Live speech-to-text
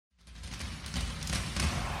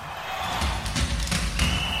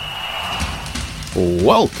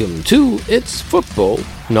Welcome to It's Football,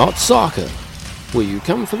 Not Soccer, where you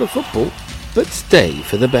come for the football, but stay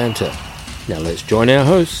for the banter. Now let's join our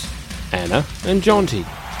hosts, Anna and Jonty.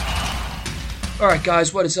 Alright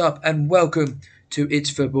guys, what is up and welcome to It's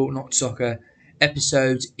Football, Not Soccer,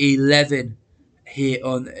 episode 11 here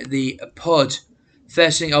on the pod.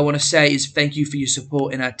 First thing I want to say is thank you for your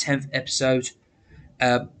support in our 10th episode,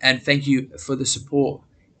 and thank you for the support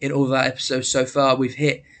in all of our episodes so far. We've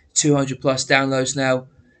hit 200 plus downloads now.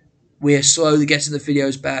 We're slowly getting the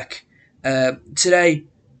videos back. Today,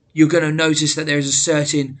 you're going to notice that there is a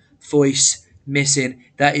certain voice missing.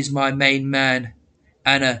 That is my main man,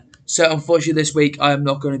 Anna. So unfortunately this week, I am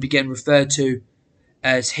not going to be getting referred to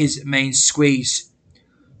as his main squeeze,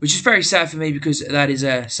 which is very sad for me because that is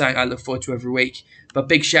something I look forward to every week. But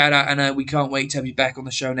big shout out, Anna. We can't wait to have you back on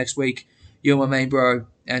the show next week. You're my main bro,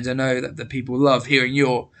 and I know that the people love hearing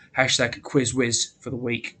your hashtag quiz whiz for the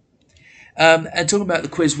week. And talking about the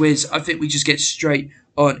quiz whiz, I think we just get straight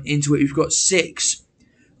on into it. We've got 6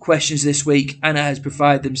 questions this week. Anna has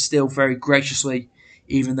provided them still very graciously,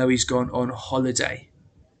 even though he's gone on holiday.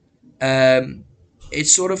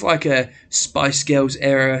 It's sort of like a Spice Girls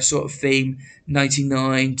era sort of theme,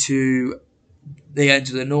 99 to the end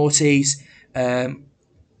of the noughties.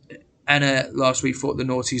 Anna last week thought the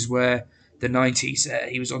noughties were the 90s.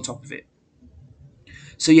 He was on top of it.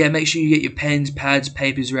 So yeah, make sure you get your pens, pads,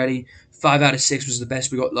 papers ready. 5 out of 6 was the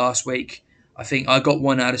best we got last week. I think I got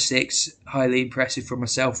 1 out of 6. Highly impressive for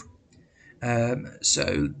myself.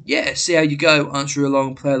 So yeah, see how you go. Answer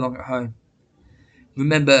along, play along at home.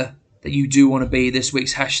 Remember that you do want to be this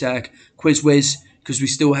week's hashtag QuizWiz because we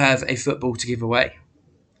still have a football to give away.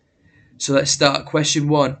 So let's start. Question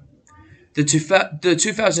 1. The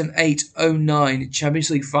 2008-09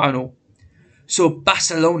 Champions League final saw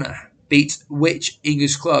Barcelona beat which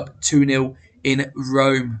English club 2-0 in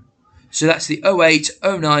Rome? So that's the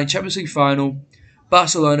 08-09 Champions League final.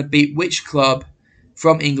 Barcelona beat which club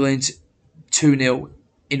from England 2-0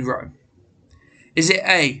 in Rome? Is it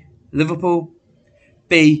A, Liverpool,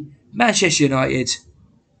 B, Manchester United,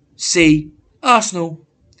 C, Arsenal,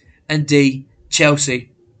 and D,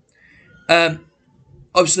 Chelsea?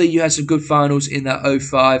 Obviously, you had some good finals in that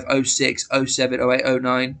 05, 06, 07, 08,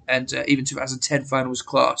 09, and even 2010 finals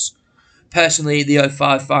class. Personally, the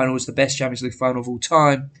 05 final was the best Champions League final of all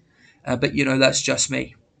time, but you know, that's just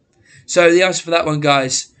me. So the answer for that one,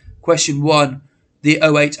 guys, question 1, the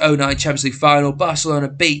 08-09 Champions League final, Barcelona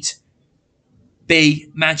beat B,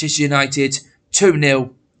 Manchester United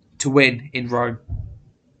 2-0 to win in Rome.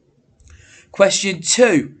 Question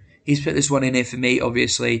 2, he's put this one in here for me,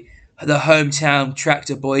 obviously. The hometown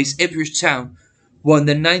Tractor Boys, Ipswich Town, won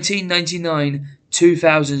the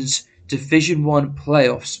 1999-2000s Division 1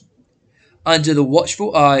 playoffs under the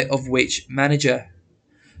watchful eye of which manager?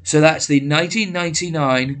 So that's the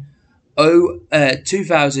 1999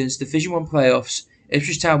 2000s Division 1 playoffs.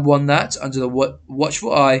 Ipswich Town won that under the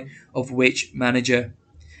watchful eye of which manager?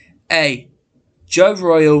 A, Joe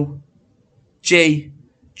Royal, G,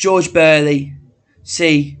 George Burley,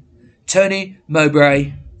 C, Tony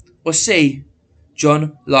Mowbray, or C,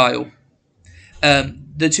 John Lyle?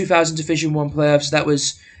 The 2000 Division 1 playoffs, that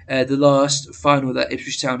was the last final that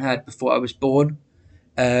Ipswich Town had before I was born.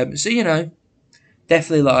 So, you know,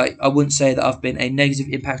 definitely, like, I wouldn't say that I've been a negative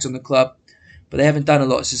impact on the club, but they haven't done a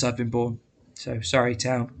lot since I've been born. So, sorry,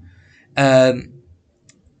 Town. The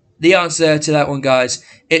answer to that one, guys,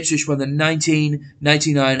 Ipswich won the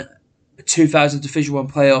 1999-2000 Division 1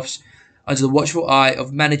 playoffs under the watchful eye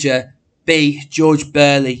of manager B, George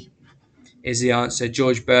Burley is the answer,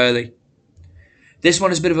 George Burley. This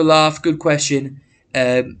one is a bit of a laugh, good question.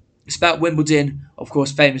 It's about Wimbledon, of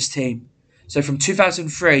course, famous team. So from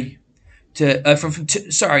 2003 to from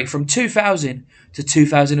 2000 to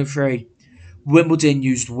 2003, Wimbledon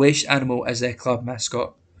used which animal as their club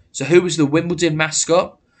mascot? So who was the Wimbledon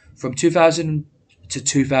mascot from 2000 to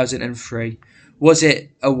 2003? Was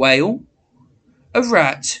it a whale, a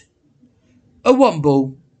rat, a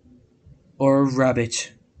womble, or a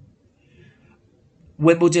rabbit?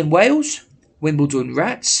 Wimbledon whales, Wimbledon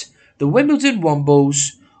rats, the Wimbledon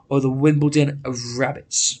wombles, or the Wimbledon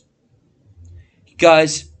rabbits?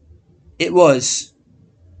 Guys, it was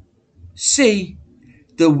C,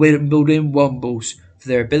 the Wimbledon wombles, for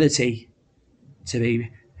their ability to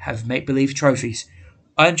have make-believe trophies.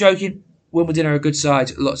 I'm joking, Wimbledon are a good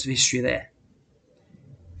side, lots of history there.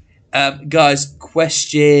 Guys,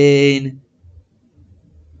 question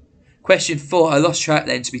 4, I lost track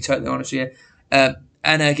then, to be totally honest with you.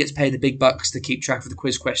 Anna gets paid the big bucks to keep track of the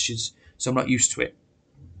quiz questions, so I'm not used to it.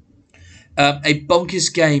 A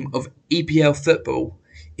bonkers game of EPL football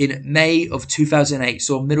in May of 2008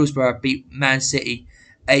 saw Middlesbrough beat Man City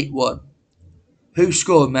 8-1. Who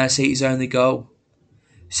scored Man City's only goal?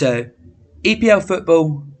 So, EPL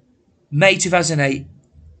football, May 2008,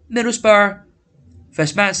 Middlesbrough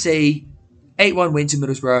vs Man City, 8-1 win to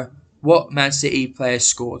Middlesbrough. What Man City player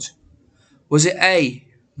scored? Was it A,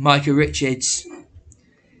 Micah Richards,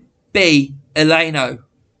 B, Eleno,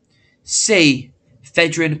 C,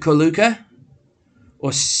 Fedrin Koluka,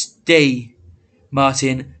 or D,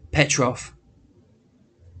 Martin Petrov?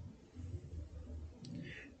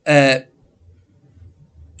 So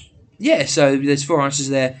there's 4 answers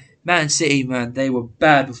there. Man City, man, they were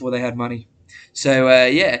bad before they had money. So,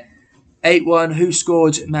 8-1. Who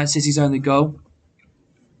scored Man City's only goal?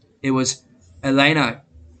 It was Eleno.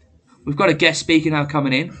 We've got a guest speaker now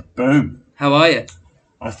coming in. Boom. How are you?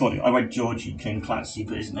 I went Georgie King Clancy,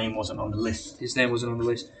 but his name wasn't on the list. His name wasn't on the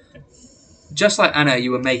list. Just like Anna,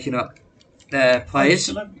 you were making up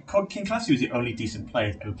players. King Clancy was the only decent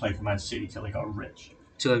player who played for Man City till they got rich.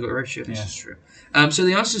 Till they got rich, this is true. So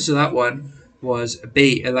the answer to that one was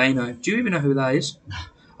B, Eleno. Do you even know who that is?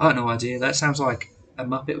 I have no idea. That sounds like a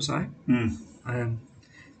Muppet or something.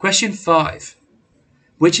 Question 5.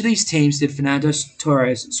 Which of these teams did Fernando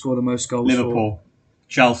Torres score the most goals Liverpool.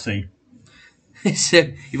 Chelsea. So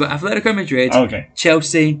you've got Atletico Madrid,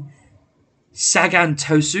 Chelsea, Sagan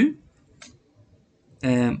Tosu,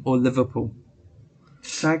 or Liverpool.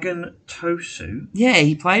 Sagan Tosu? Yeah,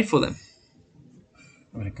 he played for them.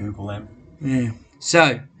 I'm going to Google them. Yeah.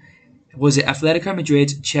 So, was it Atletico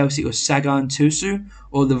Madrid, Chelsea, or Sagan Tosu,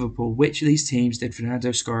 or Liverpool? Which of these teams did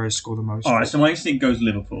Fernando Torres score the most? All right, so my instinct goes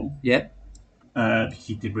Liverpool. Yeah.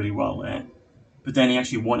 He did really well there. But then he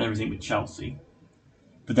actually won everything with Chelsea.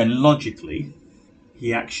 But then logically,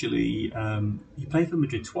 he actually he played for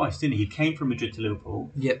Madrid twice, didn't he? He came from Madrid to Liverpool.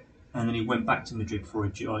 Yep. And then he went back to Madrid for a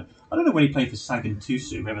joy. I don't know when he played for Sagan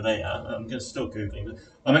Tosu, whoever they are. I'm still Googling. But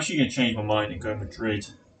I'm actually going to change my mind and go Madrid.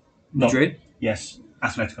 Madrid? Yes,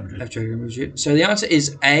 Atletico Madrid. Atletico Madrid. So the answer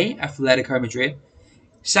is A, Atletico Madrid.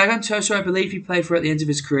 Sagan Tosu, I believe he played for at the end of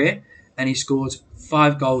his career, and he scored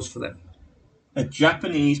 5 goals for them. A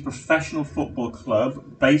Japanese professional football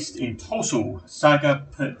club based in Tosu, Saga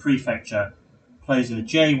Prefecture, plays in the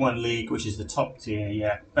J1 League, which is the top tier.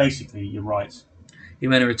 Yeah, basically, you're right. He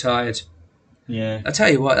went and retired. Yeah. I tell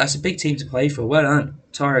you what, that's a big team to play for. Well done.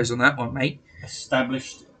 Torres on that one, mate.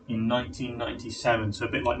 Established in 1997, so a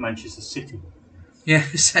bit like Manchester City. Yeah,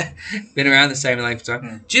 been around the same length of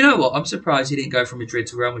time. Do you know what? I'm surprised he didn't go from Madrid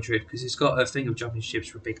to Real Madrid because he's got a thing of jumping ships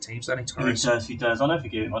for big teams, doesn't he, Torres? He does. I don't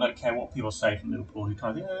forgive him. I don't care what people say from Liverpool. He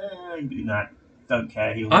kind of don't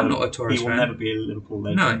care. I'm not a Torres fan. He will never be a Liverpool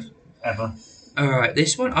legend. No. Ever. Alright,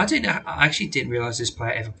 this one, I actually didn't realise this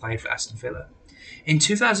player ever played for Aston Villa. In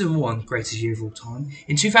 2001, greatest year of all time,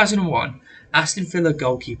 in 2001, Aston Villa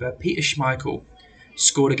goalkeeper Peter Schmeichel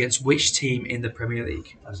scored against which team in the Premier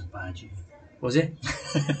League? That was a bad year. Was it?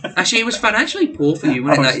 Actually, it was financially poor for you,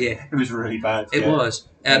 wasn't it, that year? It was really bad. It was.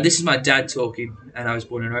 This is my dad talking, and I was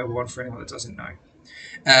born in 01 for anyone that doesn't know.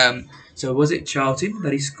 So was it Charlton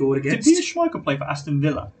that he scored against? Did Peter Schmeichel play for Aston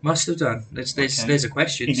Villa? Must have done. There's a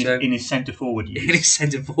question. In his centre forward years. In his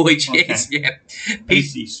centre forward years, yeah.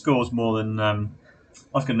 He scores more than...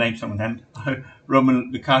 I was going to name someone then.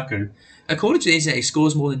 Roman Lukaku. According to the internet, he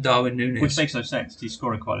scores more than Darwin Núñez. Which makes no sense. He's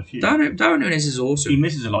scoring quite a few. Darwin Núñez is awesome. He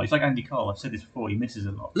misses a lot. He's like Andy Cole. I've said this before. He misses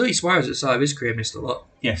a lot. Luis Suarez at the start of his career missed a lot.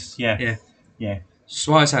 Yes, yeah.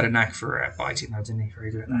 Suarez had a knack for biting, though, didn't he?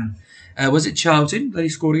 Very good at that. Was it Charlton that he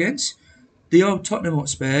scored against? The old Tottenham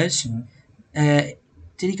Hotspurs. Did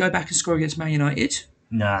he go back and score against Man United?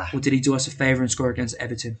 Nah. Or did he do us a favour and score against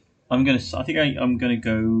Everton? I'm going to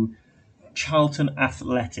go Charlton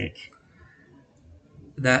Athletic.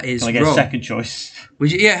 That is wrong. Can I get a second choice?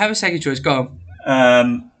 Would you? Yeah, have a second choice. Go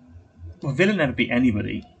on. Well, Villa never beat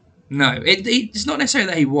anybody. No, it's not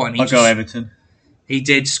necessarily that he won. I'll go Everton. He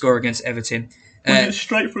did score against Everton. Was it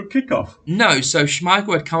straight from kickoff? No, so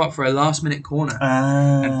Schmeichel had come up for a last-minute corner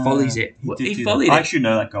and volleys it. He volleyed it. I actually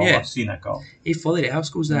know that goal. Yeah. I've seen that goal. He volleyed it. How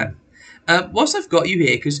cool is that? Whilst I've got you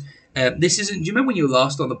here, because this isn't... Do you remember when you were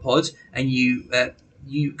last on the pod and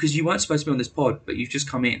because you weren't supposed to be on this pod, but you've just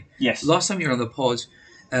come in? Yes. Last time you were on the pod,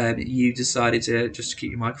 you decided to just keep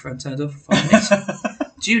your microphone turned off for 5 minutes.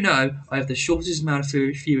 Do you know I have the shortest amount of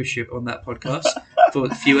viewership on that podcast for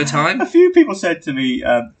fewer time? A few people said to me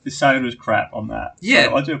the sound was crap on that. Yeah.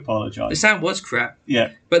 So I do apologise. The sound was crap.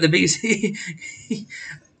 Yeah. But the biggest...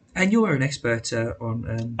 and you're an expert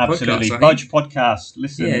on absolutely. podcasts. Fudge podcast.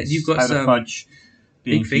 Listen, yeah, you've got some Fudge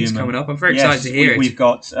big things coming up. I'm very excited to hear it. We've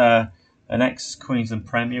got an ex-Queensland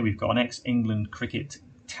Premier. We've got an ex-England cricket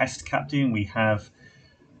test captain. We have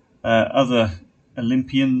other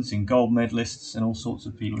Olympians and gold medalists and all sorts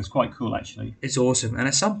of people. It's quite cool, actually. It's awesome. And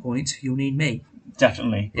at some point, you'll need me.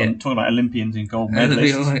 Definitely. Yeah. I'm talking about Olympians and gold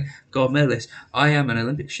medalists. Gold medalist. I am an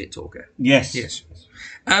Olympic shit talker. Yes. Yes.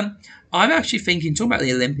 I'm actually thinking, talking about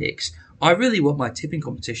the Olympics, I really want my tipping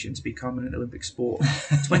competition to become an Olympic sport.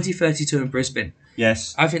 2032 in Brisbane.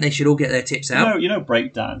 Yes. I think they should all get their tips out. You know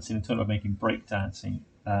breakdancing, in terms of making breakdancing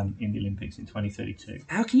in the Olympics in 2032.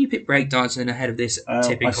 How can you pick breakdancing ahead of this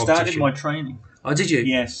tipping I competition? started my training. Oh, did you?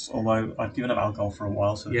 Yes, although I've given up alcohol for a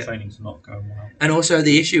while, so the Yeah. training's not going well. And also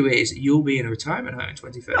the issue is you'll be in a retirement home in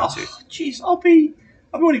 2032. Oh, jeez,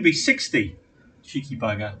 I'll only be 60. Cheeky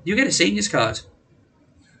bugger. You'll get a seniors card.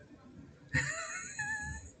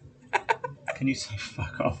 Can you say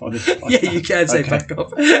fuck off on this Yeah, you can say Okay. fuck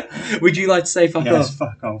off. Would you like to say fuck Yes, off?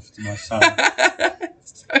 fuck off to my son.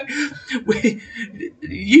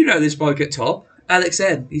 You know this bloke at top, Alex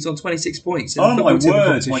N. He's on 26 points. In Oh the my football tipping word,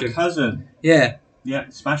 my competition. cousin. Yeah, Yeah,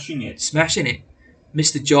 smashing it. smashing it.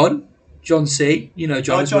 Mr. John C. You know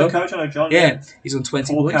John Oh, as John well. Coach, I know John. Yeah, he's on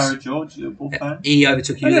 20 Paul points. Carrot George, Liverpool fan. He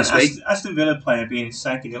overtook you I know, this week. Aston Villa player being in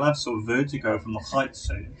second, he'll have sort of vertigo from the height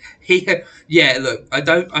soon. Yeah, look,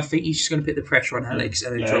 I think he's just going to put the pressure on Alex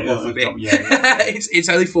and then drop off a bit. Yeah. It's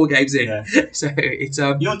only 4 games in, Yeah. so it's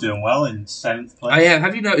You're doing well in 7th place. I am.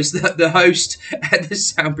 Have you noticed that the host and the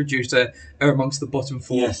sound producer are amongst the bottom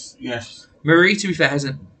 4? Yes. Marie, to be fair,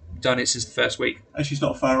 hasn't done it since the first week. And she's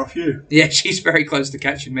not far off you. Yeah, she's very close to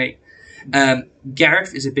catching me.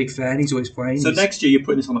 Gareth is a big fan. He's always playing. So next year you're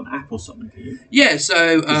putting this on an app or something, for you? Yeah,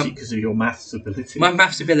 so Because of your maths ability. my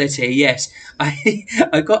maths ability, yes.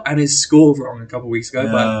 I got Anna's score wrong a couple of weeks ago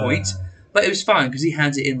by a point. But it was fine because he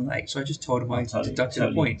hands it in late. So I just told him I deducted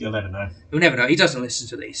a point. You'll never know. You'll never know. He doesn't listen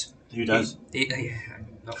to these. Who does? Yeah,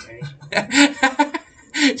 not me.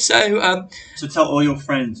 So, So tell all your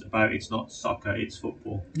friends about it's not soccer, it's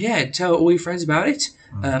football. yeah, tell all your friends about it.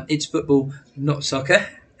 It's football, not soccer.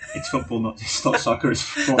 It's football, it's not soccer, it's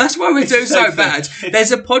football. That's why we're doing so so bad.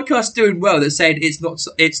 There's a podcast doing well that's saying it's not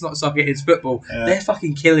soccer, it's football. Yeah. They're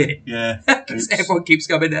fucking killing it. Yeah. Because Oops. everyone keeps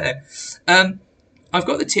coming there. I've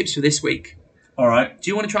got the tips for this week. All right. Do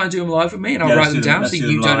you want to try and do them live with me? And I'll Yeah, write let's them do down let's so do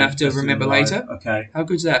you them don't live. have to Let's do them remember live. later. Okay. How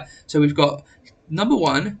good's that? So we've got number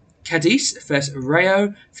 1, Cadiz versus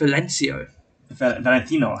Rayo Valencio.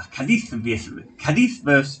 Valentino. Cadiz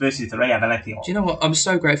versus Rayo Valentino. Do you know what? I'm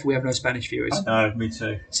so grateful we have no Spanish viewers. No, me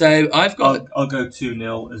too. So I've got I'll go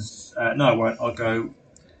 2-0 as... no, I won't. I'll go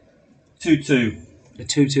 2-2 a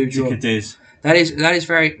 2-2 to draw. Cadiz. That is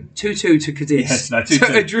very 2-2 to Cadiz. Yes, no, 2-2.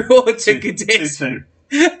 So a draw to Cadiz. 2-2.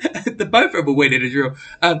 The both of them will win in a draw.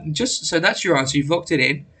 Just so that's your answer. You've locked it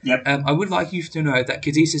in. Yep. I would like you to know that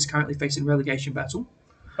Cadiz is currently facing relegation battle.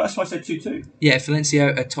 That's why I said 2-2. Yeah,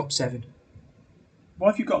 Valencio are top 7. Why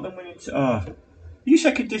have you got them winning? You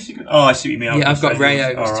said Cadiz. Oh, I see what you mean. Yeah, I've got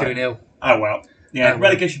Rayo. All It's right. 2-0. Oh, well. Yeah, Oh, well.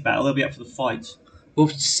 relegation battle. They'll be up for the fight. Well,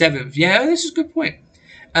 7th. Yeah, this is a good point.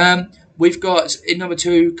 We've got in number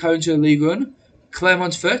 2, going to Ligue 1,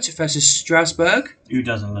 Clermont-Foot versus Strasbourg. Who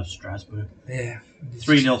doesn't love Strasbourg? Yeah.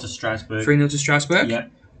 3-0 to Strasbourg. 3-0 to Strasbourg. Yeah.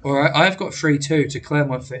 All right, I've got 3-2 to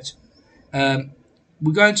Clermont-Foot.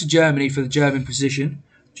 We're going to Germany for the German position,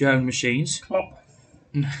 German machines. Klopp.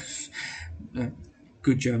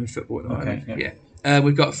 Good German football at the Okay, moment. yeah. Yeah.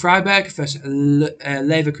 We've got Freiburg versus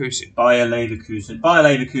Leverkusen. Bayer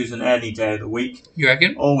Leverkusen any day of the week. You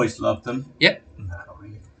reckon? Always loved them. Yep. No, not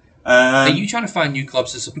really. Are you trying to find new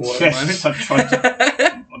clubs to support at the moment? Yes, I'm trying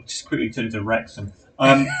to. I'm just quickly turning to Wrexham.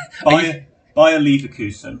 Bayer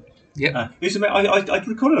Leverkusen. Yep. I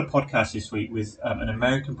recorded a podcast this week with an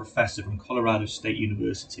American professor from Colorado State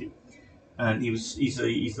University, and he's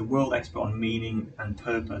the world expert on meaning and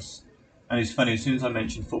purpose. And it's funny, as soon as I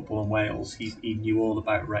mentioned football in Wales, he knew all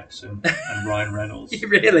about Wrexham and Ryan Reynolds.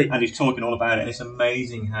 Really? And he's talking all about it. And it's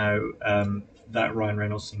amazing how that Ryan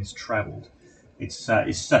Reynolds thing has travelled. It's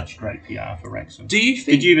such great PR for Wrexham. Do you think?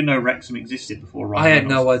 Did you even know Wrexham existed before Ryan I had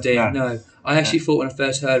Reynolds? no idea. No, I actually thought when I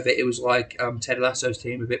first heard of it, it was like Ted Lasso's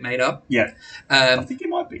team, a bit made up. Yeah, I think it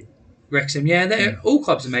might be. Wrexham, yeah, all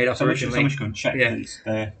clubs are made up Someone originally. should go and check Yeah. these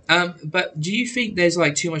there. But do you think there's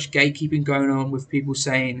like too much gatekeeping going on with people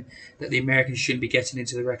saying that the Americans shouldn't be getting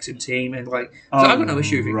into the Wrexham team and like? 'Cause I've got no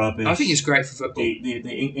issue with it. Rubbish. I think it's great for football. The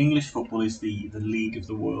English football is the league of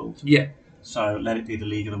the world. Yeah. So let it be the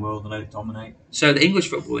league of the world and let it dominate. So the English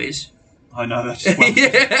football is. I know that's just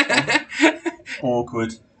Yeah. awkward.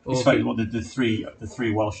 It's Awkward. funny what the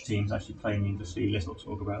three Welsh teams actually play in the English league. Let's not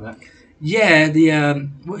talk about that. Yeah,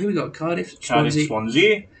 who we got? Cardiff,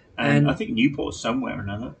 Swansea, and And- I think Newport somewhere or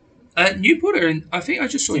another. Newport are in. I think I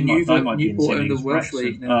just saw They might be Newport in the same Welsh as league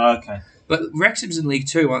Wrexham. now. Oh, okay. But Wrexham's in League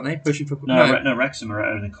Two, aren't they? Pushing for No, Wrexham are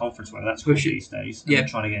out in the conference where that's called Pushing- these days. yeah. They're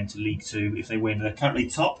trying to get into League Two. If they win, they're currently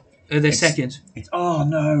top. They're It's- second. Oh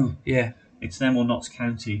no, Yeah, it's them or Notts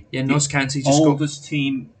County. yeah. The Notts County just got. oldest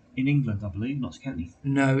team in England, I believe. Notts County.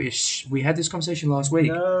 No, we had this conversation last week.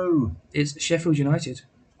 No. It's Sheffield United.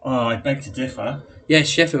 Oh, I beg to differ. Yeah,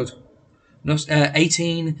 Sheffield.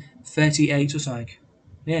 1838 or something.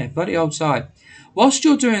 Yeah, bloody old side. Whilst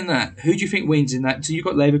you're doing that, who do you think wins in that? So you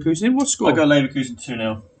got Leverkusen. What score? I got Leverkusen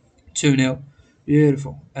 2-0. 2-0.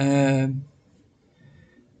 Beautiful.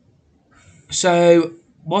 So,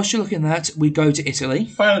 whilst you're looking at that, we go to Italy.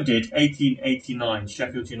 Founded 1889,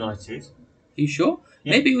 Sheffield United. Are you sure?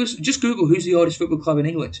 Yeah. Maybe it was... Just Google who's the oldest football club in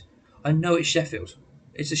England. I know it's Sheffield.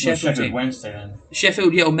 It's a Sheffield team. Wednesday then.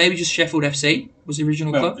 Sheffield, yeah, or maybe just Sheffield FC was the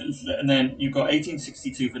original Well, club. and then you've got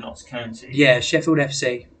 1862 for Notts County. Yeah, Sheffield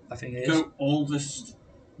FC, I think it is. Go oldest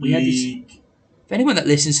We had this- league For anyone that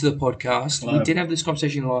listens to the podcast, we Club. did have this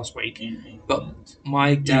conversation last week, in England. but my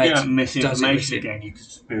You're dad going to misinformation doesn't again, you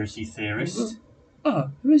conspiracy theorist.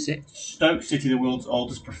 Oh, who is it? Stoke City, the world's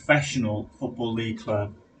oldest professional football league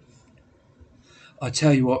club. I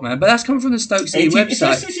tell you what, man, but that's coming from the Stoke City It website.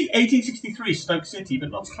 says 1863 Stoke City,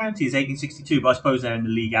 but Notts County is 1862. But I suppose they're in the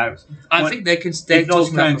league out. I Well, think they're If talking Notts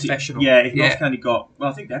about County- professional. Yeah, if Notts County got,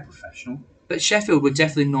 well, I think they're professional. But Sheffield were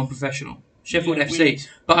definitely non-professional. Sheffield Yeah, FC, weird.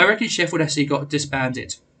 but I reckon Sheffield FC got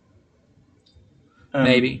disbanded.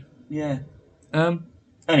 Maybe. Yeah. Um.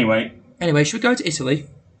 Anyway, Should we go to Italy?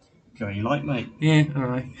 go you like, mate. Yeah. All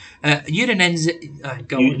right. Udinese.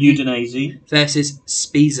 Go on. Udinese. Versus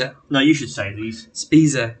Spezia. No, you should say these.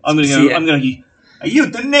 Spezia. I'm going to Spezia. go. I'm going to.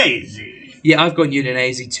 Udinese. Yeah, I've gone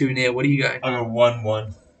Udinese 2-0. What are you going? I go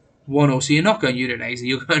 1-1. 1-0. So you're not going Udinese.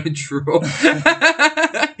 You're going to draw.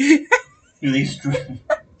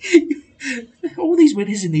 All these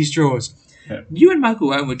winners in these draws. Yeah. You and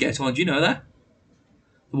Michael Owen would get on. Do you know that?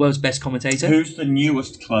 The world's best commentator. Who's the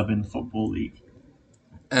newest club in the Football League?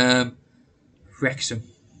 Wrexham.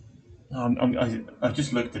 I've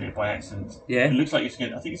just looked at it by accident. Yeah. It looks like it's.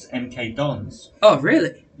 I think it's MK Dons. Oh,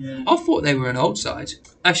 really? Yeah. I thought they were an old side.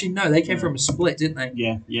 Actually, no. They came from a split, didn't they?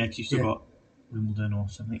 Yeah. Because you still Yeah. got Wimbledon or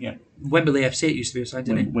something. Yeah. Wembley FC it used to be a side,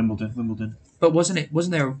 didn't it? Wimbledon. But wasn't it?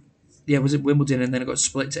 Wasn't there? Was it Wimbledon and then it got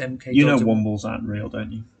split to MK? You know Dons? Wombles aren't real,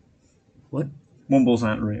 don't you? What? Wombles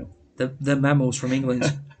aren't real. The mammals from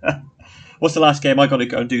England. What's the last game? I got to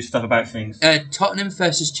go and do stuff about things. Tottenham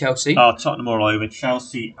versus Chelsea. Tottenham all over.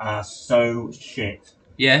 Chelsea are so shit.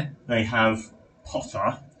 Yeah. They have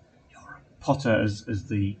Potter as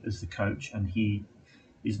the coach, and he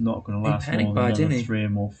is not going to last panicked more by it, than didn't he? 3 or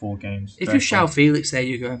more 4 games. If you're Shao Felix there,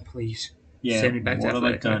 you're going, please. Yeah, Send me back to what have they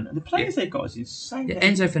Atletico. done? The players they've got is insane. Yeah,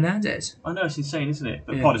 Enzo Fernandez. I know, it's insane, isn't it?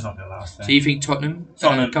 But Yeah. Potter's not going to last there. So you think Tottenham?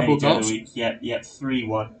 Tottenham couple of any day of goals? the week. Yeah,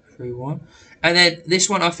 3-1. 3-1. And then this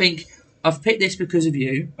one, I think, I've picked this because of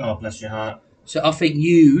you. Oh, bless your heart. So I think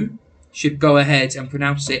you should go ahead and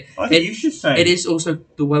pronounce it. I think you should say It is also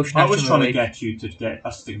the Welsh I National was trying League. to get you to get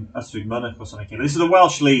Ystwyth or something. This is the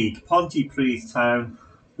Welsh League. Pontypridd Town.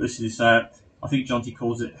 This is, I think Jonty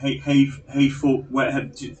calls it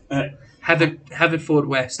Haverford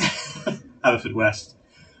West. Haverford West.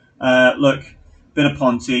 Look, bit of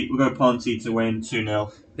Ponty. We'll go Ponty to win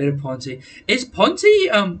 2-0. Bit of Ponty. Is Ponty,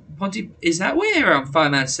 is that where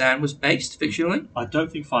Fireman Sam was based fictionally? I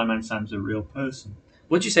don't think Fireman Sam's a real person.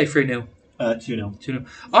 What'd you say, 3-0? 2-0. 2-0.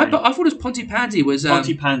 I thought it was Pontypandy was...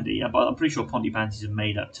 Pontypandy, yeah, but I'm pretty sure Pontypandy's a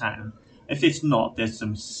made-up town. If it's not, there's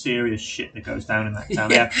some serious shit that goes down in that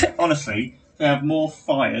town. Yeah. Honestly, they have more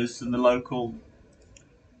fires than the local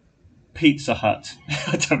Pizza Hut.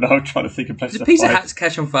 I don't know, I'm trying to think of places. the Pizza that Huts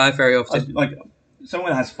catch on fire very often. like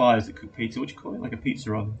someone that has fires that cook pizza. What do you call it? Like a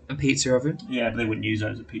pizza oven. A pizza oven. Yeah, but they wouldn't use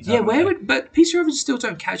those as a pizza. Yeah, oven. but pizza ovens still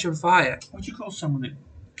don't catch on fire. What do you call someone that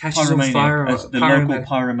Catches on fire. as the pyromaniac. local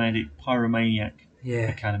pyromaniac Yeah.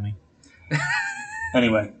 academy.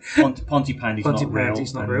 Anyway, Pontypandy's not real.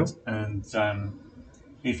 Pontypandy's not real. And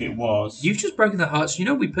if it was, You've just broken the hearts. You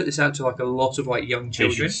know we put this out to like a lot of like young they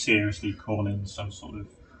children. should seriously call in some sort of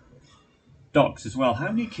docs as well. How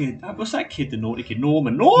many kids? What's that kid? The naughty kid,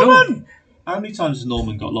 Norman. Norman. How many times has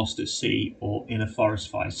Norman got lost at sea or in a forest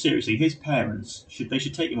fire? Seriously, his parents should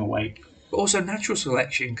take him away. But also natural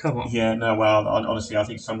selection. Come on. Yeah, no. Well, honestly, I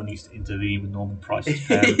think someone needs to intervene with Norman Price's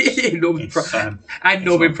parents. Norman It's, Price um, and it's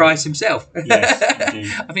Norman not Price himself. Yes, indeed.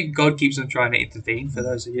 I think God keeps on trying to intervene for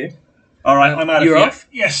those of you. All right, I'm out of You're here. off?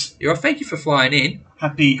 Yes. You're off. Thank you for flying in.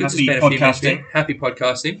 Happy Good to spend a few minutes podcasting. with. Happy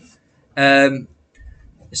podcasting.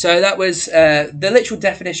 So that was the literal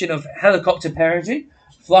definition of helicopter parenting.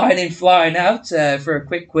 Flying in, flying out for a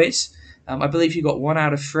quick quiz. I believe you got 1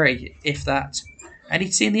 out of 3, if that. and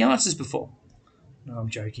he'd seen the answers before. No, I'm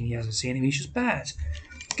joking. He hasn't seen him. He's just bad.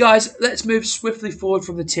 Guys, let's move swiftly forward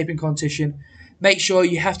from the tipping competition. Make sure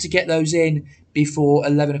you have to get those in before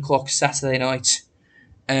 11 o'clock Saturday night.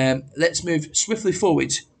 Let's move swiftly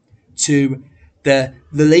forward to the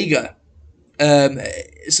Liga.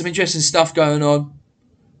 Some interesting stuff going on.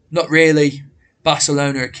 Not really.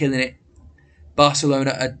 Barcelona are killing it.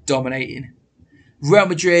 Barcelona are dominating. Real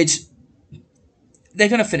Madrid, they're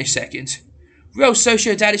going to finish second. Real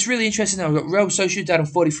Sociedad, it's really interesting now. We've got Real Sociedad on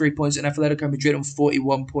 43 points and Atletico Madrid on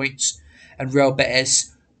 41 points and Real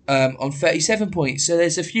Betis on 37 points. So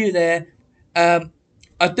there's a few there.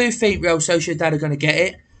 I do think Real Sociedad are going to get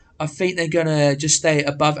it. I think they're going to just stay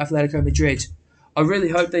above Atletico Madrid. I really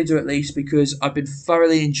hope they do at least because I've been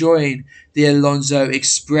thoroughly enjoying the Alonso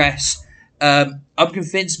Express. I'm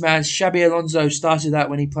convinced, man, Xabi Alonso started that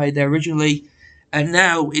when he played there originally, and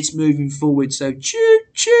now it's moving forward. So,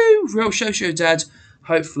 choo-choo, Real Sociedad.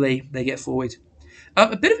 Hopefully, they get forward.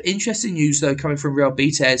 A bit of interesting news, though, coming from Real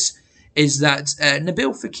Betis, is that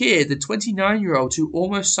Nabil Fekir, the 29-year-old who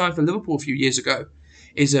almost signed for Liverpool a few years ago,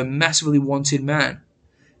 is a massively wanted man.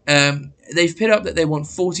 They've put up that they want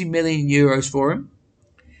 40 million euros for him.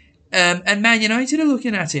 And Man United are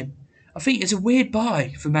looking at him. I think it's a weird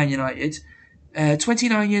buy for Man United.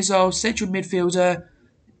 29 years old, central midfielder.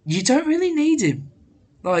 You don't really need him.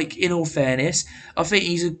 Like, in all fairness. I think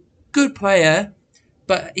he's a good player,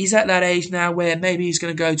 but he's at that age now where maybe he's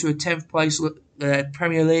going to go to a 10th place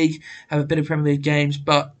Premier League, have a bit of Premier League games,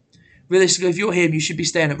 but realistically, if you're him, you should be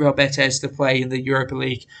staying at Real Betis to play in the Europa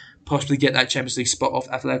League, possibly get that Champions League spot off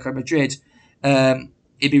Atletico Madrid.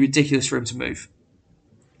 It'd be ridiculous for him to move.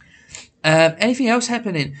 Anything else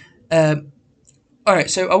happening? Alright,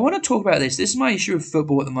 so I want to talk about this. This is my issue with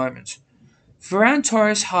football at the moment. Ferran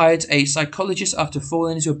Torres hired a psychologist after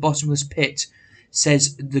falling into a bottomless pit,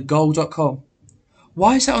 says thegoal.com.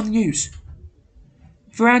 Why is that on the news?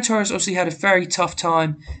 Ferran Torres obviously had a very tough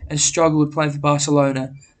time and struggled playing for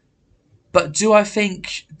Barcelona. But do I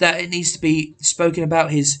think that it needs to be spoken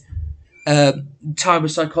about his time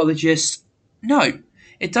with psychologist? No,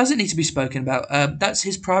 it doesn't need to be spoken about. That's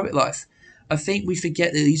his private life. I think we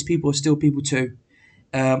forget that these people are still people too.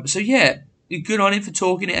 So yeah, good on him for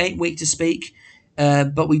talking. It ain't weak to speak.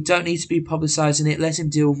 But we don't need to be publicising it. Let him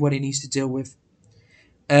deal with what he needs to deal with.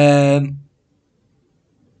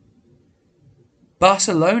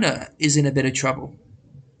 Barcelona is in a bit of trouble.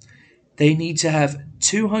 They need to have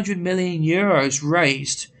 200 million euros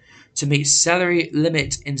raised to meet salary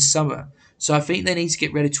limit in summer. So I think they need to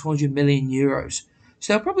get rid of 200 million euros.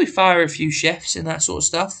 So they'll probably fire a few chefs and that sort of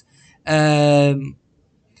stuff. They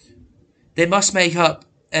must make up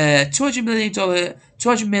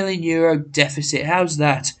 $200 million euro deficit. How's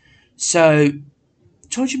that? So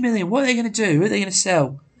 200 million. What are they going to do? Who are they going to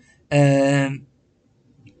sell?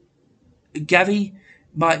 Gavi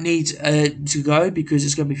might need to go because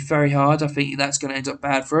it's going to be very hard. I think that's going to end up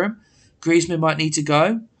bad for him. Griezmann might need to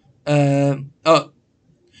go. Griezmann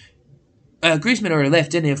already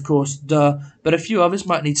left, didn't he? Of course, duh. But a few others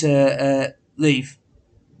might need to leave.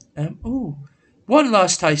 One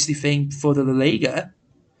last tasty thing for the La Liga.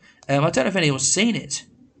 I don't know if anyone's seen it.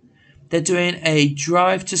 They're doing a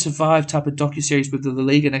Drive to Survive type of docuseries with the La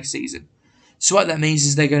Liga next season. So what that means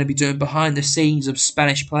is they're going to be doing behind the scenes of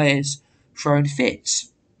Spanish players throwing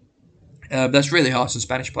fits. That's really harsh on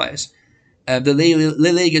Spanish players. The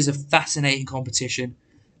La Liga is a fascinating competition.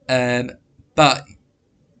 But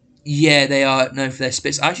yeah, they are known for their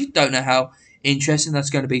spits. I actually don't know how interesting that's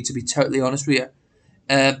going to be totally honest with you.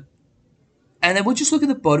 And then we'll just look at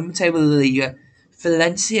the bottom table of the Liga.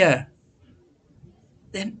 Valencia,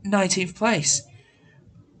 they're 19th place.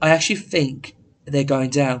 I actually think they're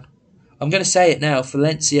going down. I'm going to say it now.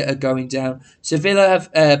 Valencia are going down. Sevilla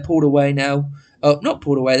have pulled away now. Oh, not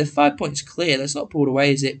pulled away. They're 5 points clear. That's not pulled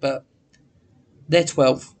away, is it? But they're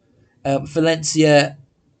 12th. Valencia,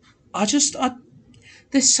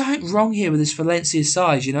 there's something wrong here with this Valencia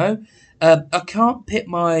side, you know? I can't put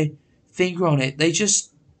my finger on it. They're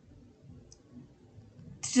just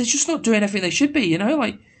not doing everything they should be, you know?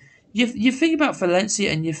 Like, you think about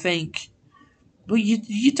Valencia and you think, well,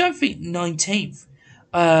 you don't think 19th.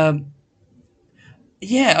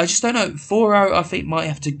 Yeah, I just don't know. 4-0, I think, might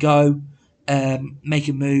have to go, make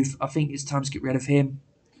a move. I think it's time to get rid of him.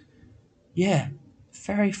 Yeah,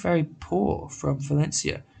 very, very poor from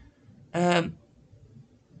Valencia. That's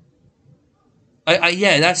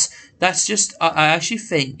just. I actually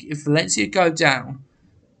think if Valencia go down,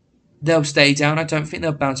 they'll stay down. I don't think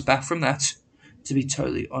they'll bounce back from that, to be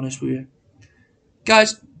totally honest with you.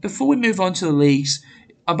 Guys, before we move on to the leagues,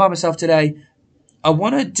 I'm by myself today. I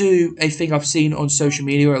want to do a thing I've seen on social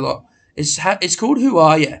media a lot. It's called Who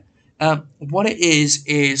Are You? What it is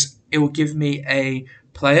it will give me a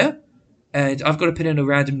player, and I've got to put in a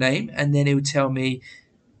random name, and then it will tell me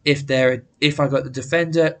if I got the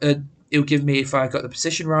defender. It'll give me if I got the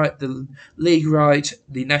position right, the league right,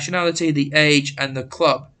 the nationality, the age, and the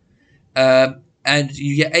club. And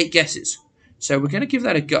you get 8 guesses. So we're going to give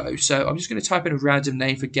that a go. So I'm just going to type in a random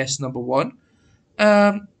name for guess number 1.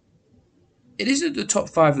 It isn't the top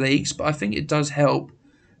 5 leagues, but I think it does help.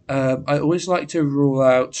 I always like to rule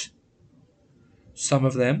out some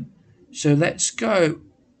of them. So let's go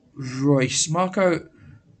Royce. Marco,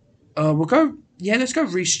 let's go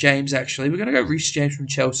Reece James, actually. We're going to go Reece James from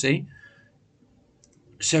Chelsea.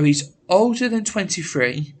 So he's older than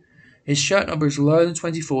 23. His shirt number is lower than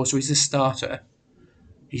 24, so he's a starter.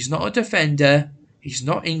 He's not a defender, he's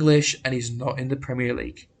not English, and he's not in the Premier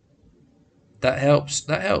League. That helps.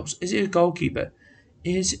 Is it a goalkeeper?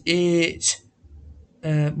 Is it...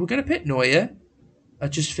 we're going to pick Neuer. I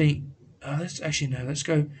just think... let's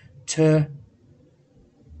go Ter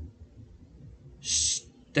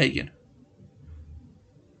Stegen.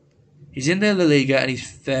 He's in the La Liga and he's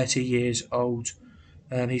 30 years old.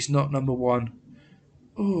 He's not number 1.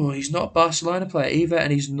 Oh, he's not a Barcelona player either,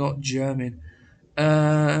 and he's not German.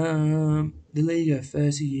 La Liga,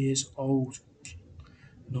 30 years old.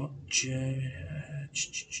 Not German.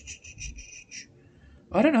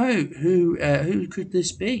 I don't know who could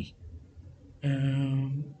this be.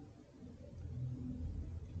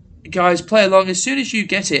 Guys, play along as soon as you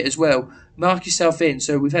get it as well. Mark yourself in.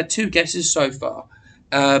 So we've had 2 guesses so far,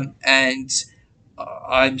 and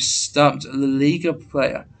I'm stumped. La Liga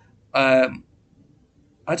player. I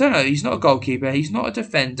don't know. He's not a goalkeeper. He's not a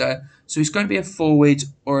defender. So he's going to be a forward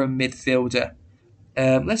or a midfielder.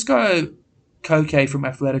 Let's go Koke from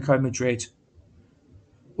Atletico Madrid.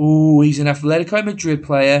 Oh, he's an Atletico Madrid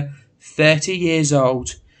player, 30 years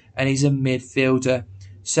old, and he's a midfielder.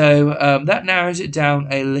 So that narrows it down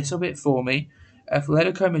a little bit for me.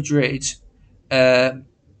 Atletico Madrid. Yeah,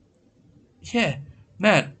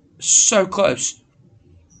 man, so close.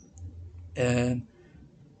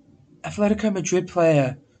 Atletico Madrid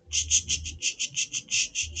player,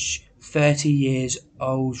 30 years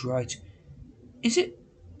old, right? Is it,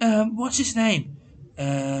 what's his name?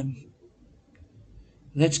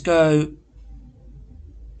 Let's go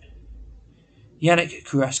Yannick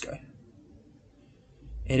Carrasco.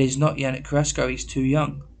 It is not Yannick Carrasco, he's too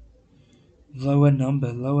young. Lower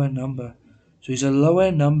number. So he's a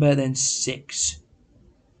lower number than 6.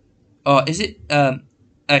 Oh, is it,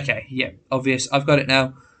 okay, yeah, obvious. I've got it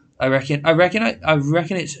now. I reckon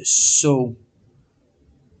it's Saul.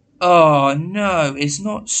 Oh no, it's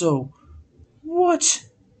not Saul. What?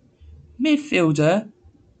 Midfielder?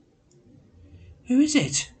 Who is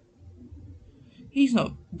it? He's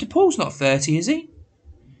not. DePaul's not 30, is he?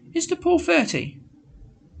 Is DePaul 30?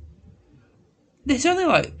 There's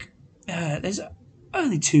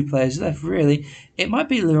only 2 players left, really. It might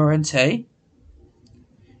be Llorente.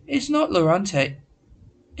 It's not Llorente.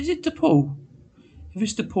 Is it DePaul? If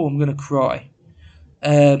it's DePaul, I'm going to cry.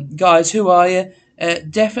 Guys, who are you?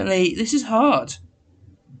 Definitely, this is hard.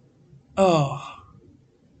 Oh.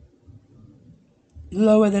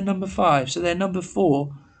 Lower than number 5, so they're number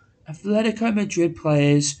 4. Atletico Madrid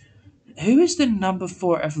players. Who is the number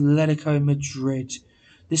 4 Atletico Madrid?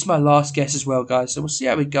 This is my last guess as well, guys, so we'll see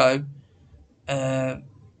how we go.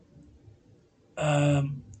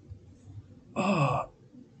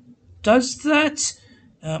 Does that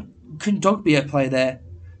Kondogbia play there?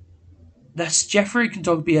 That's Jeffrey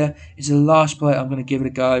Kondogbia is the last player. I'm going to give it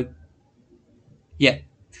a go. Yeah,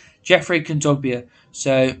 Jeffrey Kondogbia.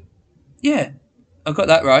 So, yeah, I got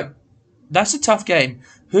that right. That's a tough game.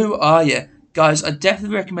 Who are you? Guys, I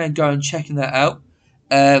definitely recommend going and checking that out.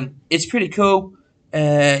 It's pretty cool.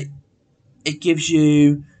 It gives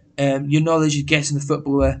you your knowledge of guessing the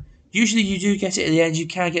footballer. Usually you do get it at the end. You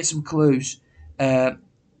can get some clues. That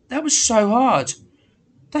was so hard.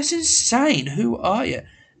 That's insane. Who are you?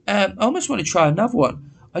 I almost want to try another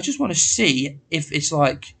one. I just want to see if it's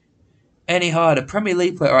like any harder. Premier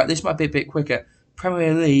League player. All right, this might be a bit quicker.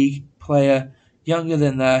 Premier League player, younger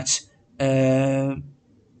than that.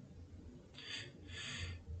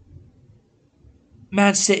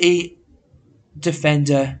 Man City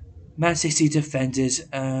defender. Man City defenders.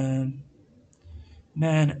 Man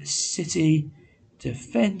City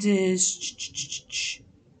defenders.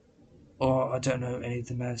 Oh, I don't know any of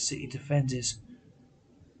the Man City defenders.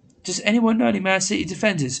 Does anyone know any Man City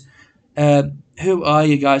defenders? Who are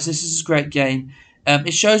you guys? This is a great game.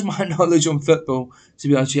 It shows my knowledge on football, to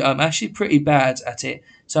be honest with you. I'm actually pretty bad at it.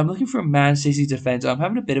 So I'm looking for a Man City defender. I'm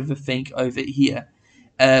having a bit of a think over here.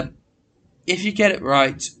 If you get it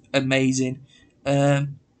right, amazing.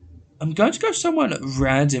 I'm going to go someone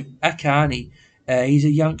random. Akani. He's a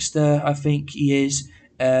youngster, I think he is.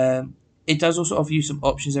 It does also offer you some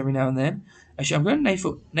options every now and then. Actually, I'm going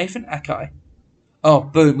to Nathan Akai. Oh,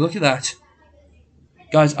 boom, look at that.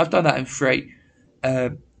 Guys, I've done that in 3.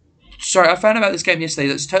 Sorry, I found out about this game yesterday.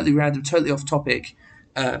 That's totally random, totally off topic.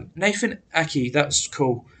 Nathan Aki, that's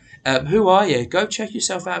cool. Who are you? Go check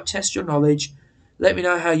yourself out, test your knowledge. Let me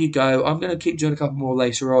know how you go. I'm going to keep doing a couple more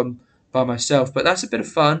later on by myself, but that's a bit of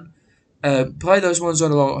fun. Play those ones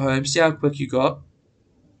on along at home, see how quick you got.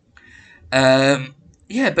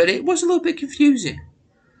 Yeah, but it was a little bit confusing.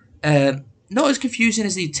 Not as confusing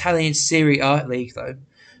as the Italian Serie A league, though.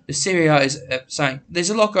 The Serie A is saying there's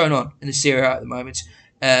a lot going on in the Serie A at the moment.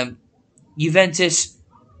 Juventus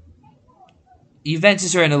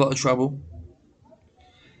are in a lot of trouble.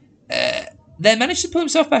 They managed to pull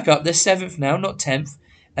themselves back up. They're 7th now, not 10th.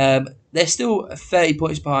 They're still 30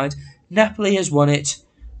 points behind. Napoli has won it.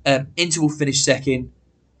 Inter will finish 2nd.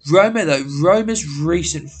 Roma, though, Roma's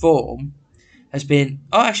recent form has been...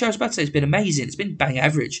 Oh, actually, I was about to say it's been amazing. It's been bang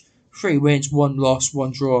average. 3 wins, 1 loss,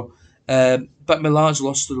 1 draw. But Milan's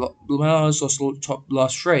lost the top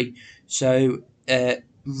last 3. So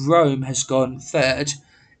Rome has gone 3rd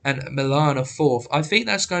and Milan are 4th. I think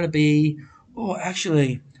that's going to be... Oh,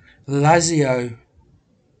 actually, Lazio.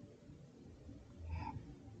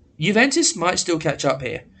 Juventus might still catch up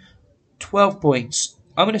here. 12 points.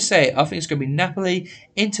 I'm going to say it. I think it's going to be Napoli,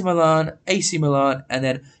 Inter Milan, AC Milan, and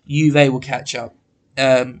then Juve will catch up.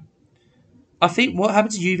 I think what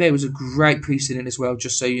happened to Juve was a great precedent as well,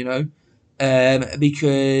 just so you know.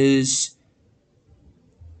 Because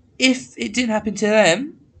if it didn't happen to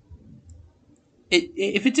them, we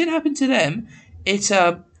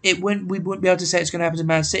wouldn't be able to say it's going to happen to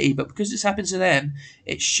Man City. But because it's happened to them,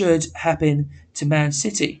 it should happen to Man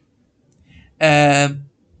City.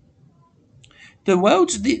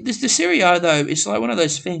 The Serie A, though, it's like one of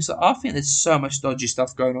those things that I think there's so much dodgy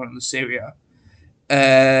stuff going on in the Serie A.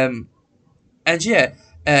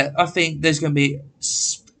 I think there's going to be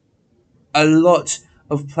a lot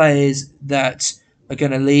of players that are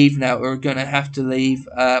going to leave now or are going to have to leave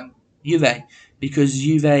Juve because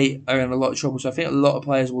Juve are in a lot of trouble. So I think a lot of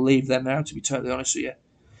players will leave them now, to be totally honest with you.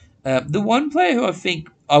 The one player who I think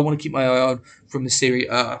I want to keep my eye on from the Serie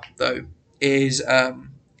A, though, is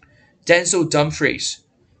Denzel Dumfries.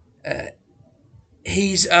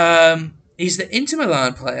 He's the Inter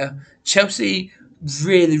Milan player. Chelsea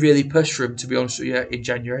really, really pushed for him, to be honest with you, in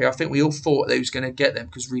January. I think we all thought they was going to get them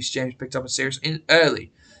because Reece James picked up a serious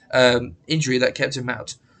early injury that kept him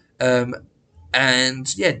out.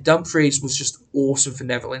 Dumfries was just awesome for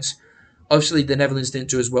Netherlands. Obviously, the Netherlands didn't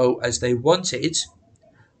do as well as they wanted,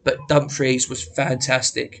 but Dumfries was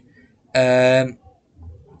fantastic. Graham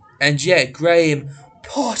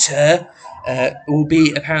Potter will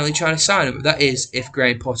be apparently trying to sign him. But that is if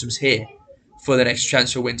Graham Potter's here for the next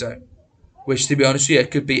transfer window. Which, to be honest with you, it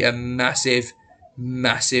could be a massive,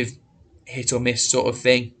 massive hit or miss sort of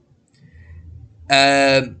thing.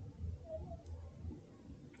 So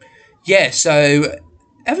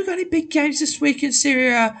have we got any big games this week in Serie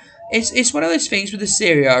A? It's one of those things with the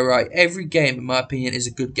Serie A, right? Every game, in my opinion, is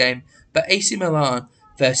a good game. But AC Milan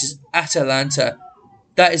versus Atalanta,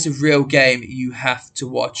 that is a real game you have to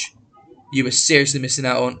watch. You are seriously missing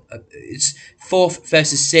out on. It's 4th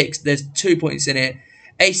versus 6th. There's 2 points in it.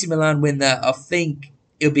 AC Milan win that. I think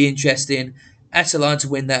it'll be interesting. Atalanta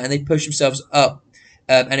win that, and they push themselves up.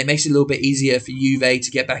 And it makes it a little bit easier for Juve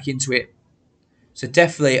to get back into it. So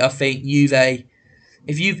definitely, I think Juve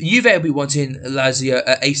will be wanting Lazio,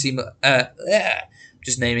 AC,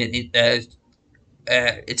 just naming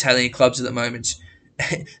Italian clubs at the moment.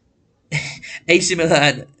 AC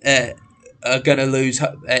Milan are going to lose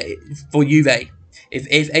for Juve. If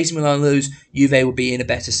AC Milan lose, Juve will be in a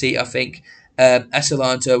better seat, I think.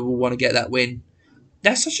 Atalanta will want to get that win.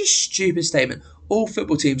 That's such a stupid statement. All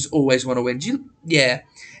football teams always want to win.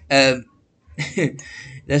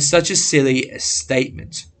 That's such a silly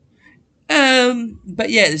statement.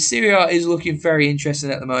 The Serie A is looking very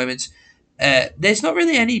interesting at the moment. There's not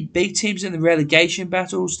really any big teams in the relegation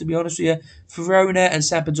battles, to be honest with you. Verona and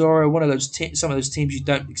Sampdoria are one of those some of those teams you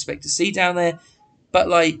don't expect to see down there. But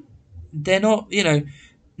they're not,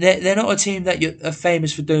 they're not a team that are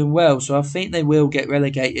famous for doing well. So I think they will get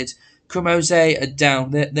relegated. Cremonese are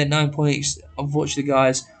down. They're 9 points. Unfortunately,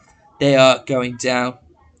 guys, they are going down.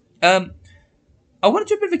 I want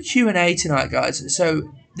to do a bit of a Q&A tonight, guys.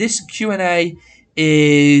 So this Q&A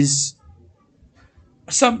is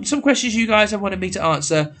some questions you guys have wanted me to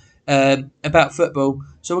answer about football.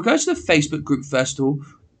 So we'll go to the Facebook group first of all.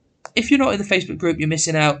 If you're not in the Facebook group, you're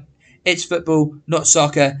missing out. It's football, not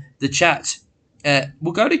soccer. The chat.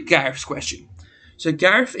 We'll go to Gareth's question. So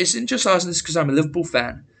Gareth isn't just asking this because I'm a Liverpool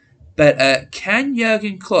fan, but can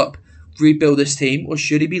Jurgen Klopp rebuild this team, or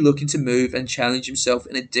should he be looking to move and challenge himself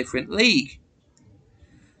in a different league?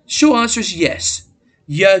 Short answer is yes.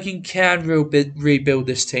 Jurgen can rebuild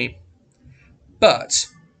this team, but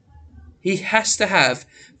he has to have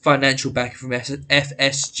financial backing from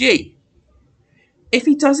FSG. If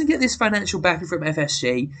he doesn't get this financial backing from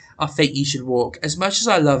FSG, I think he should walk. As much as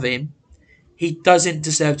I love him, he doesn't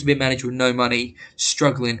deserve to be a manager with no money,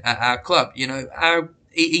 struggling at our club.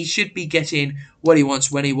 He should be getting what he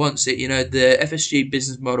wants when he wants it. The FSG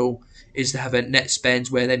business model is to have a net spend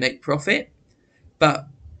where they make profit, but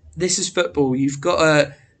this is football. You've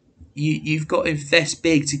got to invest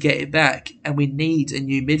big to get it back, and we need a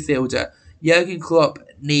new midfielder. Jurgen Klopp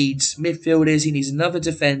needs midfielders. He needs another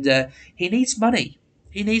defender. He needs money.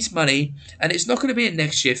 And it's not going to be a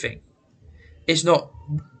next year thing. It's not.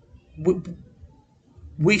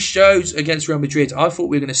 We showed against Real Madrid, I thought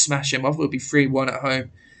we were going to smash them. I thought it would be 3-1 at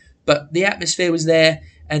home. But the atmosphere was there,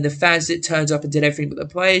 and the fans that turned up and did everything. But the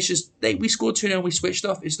players we scored 2-0 and we switched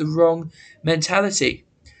off. It's the wrong mentality.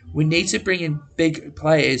 We need to bring in big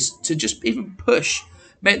players to just even push.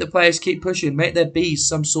 Make the players keep pushing. Make there be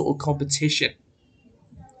some sort of competition.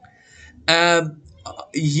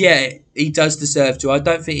 Yeah, he does deserve to. I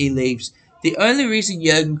don't think he leaves. The only reason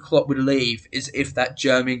Jurgen Klopp would leave is if that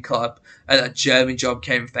German club and that German job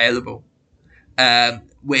came available,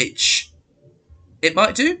 which it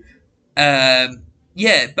might do.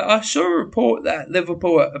 Yeah, but I saw a report that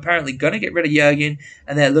Liverpool are apparently going to get rid of Jurgen,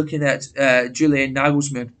 and they're looking at Julian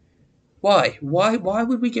Nagelsmann. Why? Why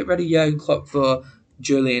would we get rid of Jurgen Klopp for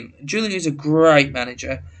Julian? Julian is a great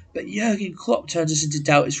manager, but Jurgen Klopp turns us into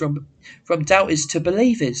doubters from doubters to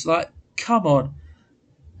believers. Like, come on.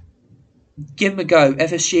 Give him a go.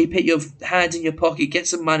 FSG, put your hands in your pocket, get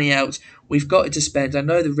some money out. We've got it to spend. I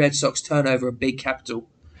know the Red Sox turn over a big capital.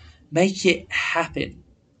 Make it happen.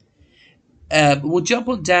 We'll jump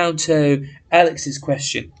on down to Alex's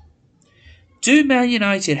question. Do Man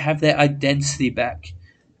United have their identity back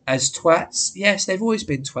as twats? Yes, they've always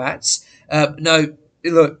been twats. No,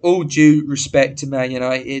 look, all due respect to Man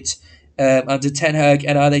United under Ten Hag,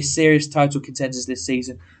 and are they serious title contenders this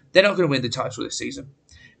season? They're not going to win the title this season.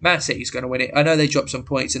 Man City's going to win it. I know they dropped some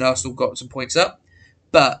points and Arsenal got some points up,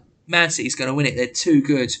 but Man City's going to win it. They're too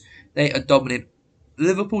good. They are dominant.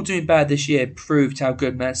 Liverpool doing bad this year proved how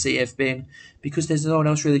good Man City have been because there's no one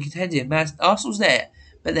else really contending. Arsenal's there,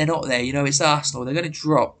 but they're not there. It's Arsenal. They're going to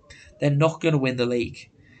drop. They're not going to win the league.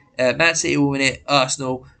 Man City will win it.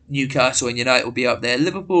 Arsenal, Newcastle and United will be up there.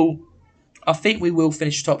 Liverpool, I think we will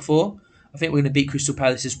finish top 4. I think we're going to beat Crystal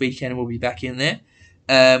Palace this weekend and we'll be back in there.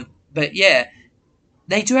 But yeah,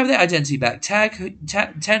 they do have their identity back.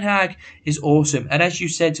 Ten Hag is awesome. And as you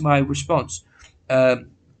said to my response,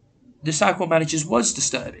 the cycle managers was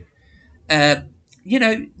disturbing. David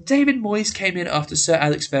Moyes came in after Sir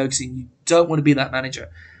Alex Ferguson. You don't want to be that manager.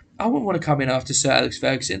 I wouldn't want to come in after Sir Alex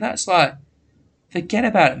Ferguson. That's like, forget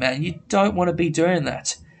about it, man. You don't want to be doing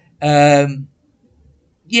that. And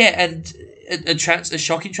a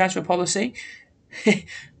shocking transfer policy.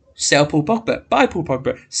 Sell Paul Pogba, buy Paul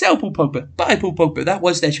Pogba, sell Paul Pogba, buy Paul Pogba. That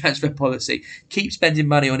was their transfer policy. Keep spending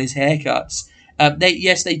money on his haircuts.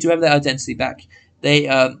 They do have their identity back. They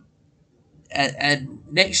and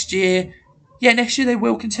next year they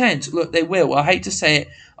will contend. Look, they will. I hate to say it.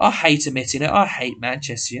 I hate admitting it. I hate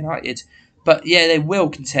Manchester United. But yeah, they will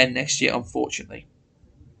contend next year, unfortunately.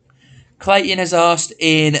 Clayton has asked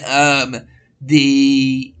in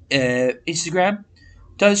the Instagram,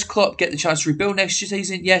 does Klopp get the chance to rebuild next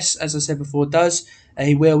season? Yes, as I said before, does.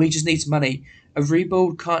 He will. He just needs money. A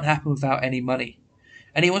rebuild can't happen without any money.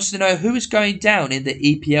 And he wants to know who is going down in the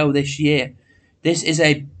EPL this year. This is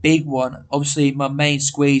a big one. Obviously, my main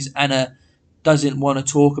squeeze, Anna, doesn't want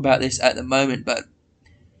to talk about this at the moment, but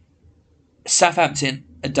Southampton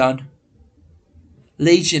are done.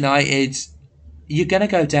 Leeds United, you're going to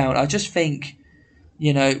go down. I just think,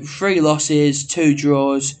 3 losses, 2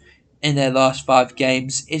 draws in their last 5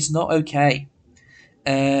 games is not okay.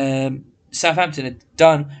 Southampton are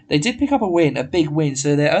done. They did pick up a big win,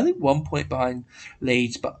 so they're only 1 point behind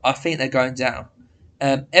Leeds, but I think they're going down.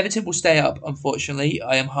 Everton will stay up, unfortunately.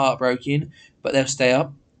 I am heartbroken, but they'll stay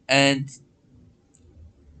up. And,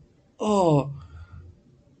 I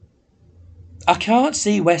can't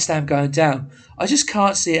see West Ham going down. I just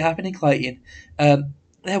can't see it happening, Clayton.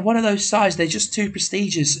 They're one of those sides. They're just too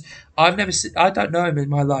prestigious. I don't know him in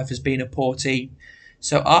my life as being a poor team.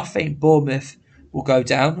 So I think Bournemouth will go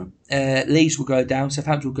down. Leeds will go down.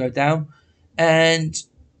 Southampton will go down. And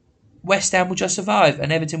West Ham will just survive,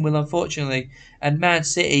 and Everton will, unfortunately. And Man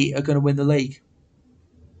City are going to win the league.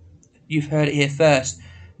 You've heard it here first.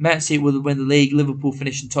 Man City will win the league, Liverpool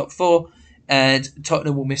finish in top 4, and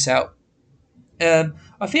Tottenham will miss out. I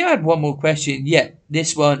think I had one more question. Yeah,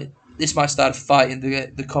 this might start a fight in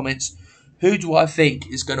the comments. Who do I think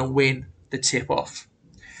is going to win the tip-off?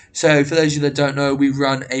 So, for those of you that don't know, we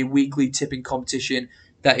run a weekly tipping competition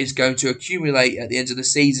that is going to accumulate at the end of the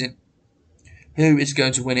season. Who is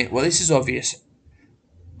going to win it? Well, this is obvious.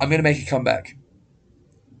 I'm going to make a comeback.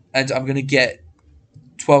 And I'm going to get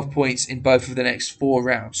 12 points in both of the next 4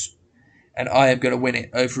 rounds. And I am going to win it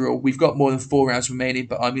overall. We've got more than 4 rounds remaining,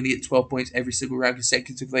 but I'm going to get 12 points every single round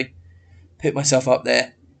consecutively. Put myself up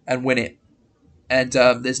there and win it. And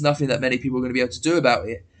there's nothing that many people are going to be able to do about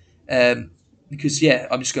it. Because, yeah,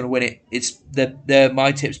 I'm just going to win it. It's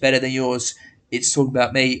my tip's better than yours. It's talking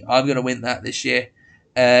about me. I'm going to win that this year.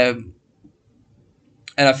 And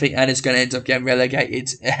I think Anna's going to end up getting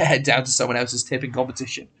relegated down to someone else's tipping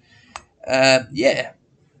competition. Thank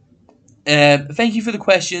you for the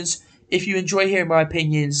questions. If you enjoy hearing my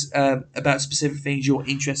opinions about specific things you're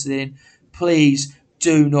interested in, please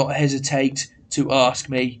do not hesitate to ask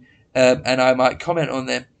me, and I might comment on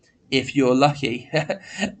them if you're lucky.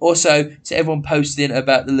 Also, to everyone posting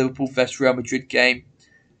about the Liverpool vs Real Madrid game,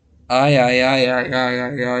 what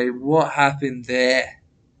happened there?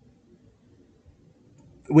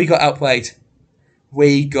 We got outplayed.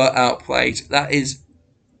 That is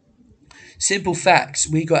simple facts.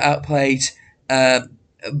 We got outplayed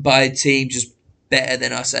by a team just better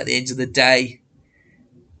than us at the end of the day.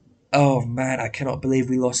 Oh, man, I cannot believe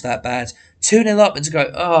we lost that bad. 2-0 up and to go,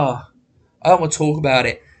 I don't want to talk about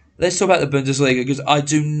it. Let's talk about the Bundesliga, because I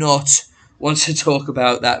do not want to talk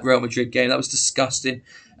about that Real Madrid game. That was disgusting.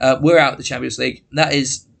 We're out of the Champions League. That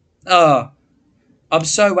is, I'm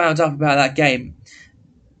so wound up about that game.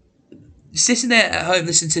 Sitting there at home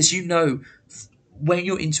listening to this, you know, when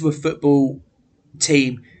you're into a football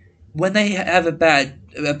team, when they have a bad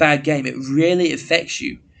game, it really affects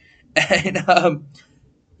you. And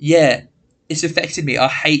yeah, it's affected me. I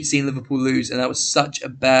hate seeing Liverpool lose, and that was such a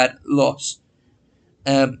bad loss.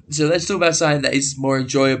 So let's talk about something that is more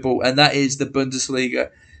enjoyable, and that is the Bundesliga.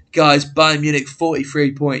 Guys, Bayern Munich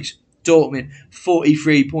 43 points, Dortmund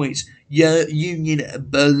 43 points, Union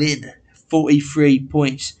Berlin 43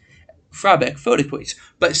 points, Freiburg 40 points.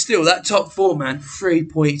 But still, that top 4, man, 3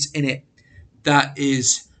 points in it. That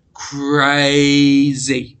is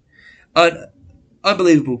crazy.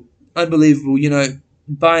 Unbelievable. You know,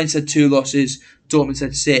 Bayern's had 2 losses, Dortmund's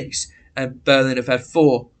had 6, and Berlin have had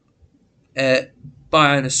 4.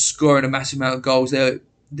 Bayern are scoring a massive amount of goals.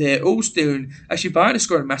 They're all still... Actually, Bayern are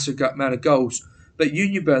scoring a massive amount of goals, but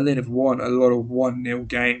Union Berlin have won a lot of 1-0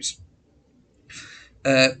 games.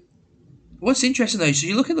 What's interesting, though, so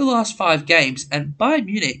you look at the last 5 games, and Bayern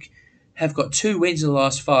Munich have got 2 wins in the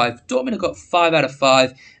last 5. Dortmund have got 5 out of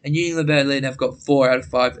 5, and Union Berlin have got 4 out of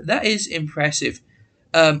 5. That is impressive.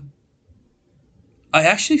 I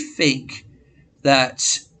actually think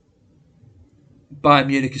that Bayern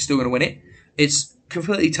Munich is still going to win it. It's a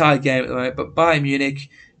completely tied game at the moment, but Bayern Munich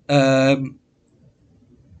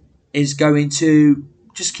is going to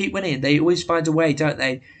just keep winning. They always find a way, don't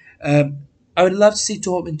they? I would love to see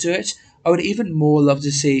Dortmund do it. I would even more love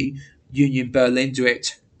to see Union Berlin do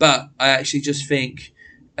it. But I actually just think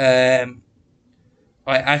that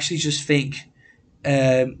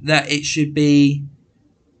it should be,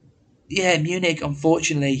 Munich,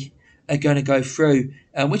 unfortunately, are going to go through,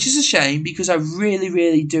 which is a shame, because I really,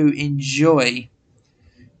 really do enjoy.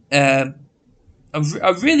 I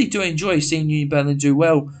really do enjoy seeing Union Berlin do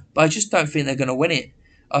well, but I just don't think they're going to win it.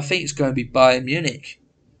 I think it's going to be Bayern Munich.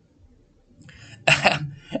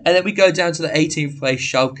 And then we go down to the 18th place,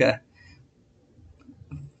 Schalke.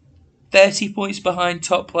 30 points behind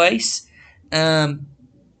top place. 4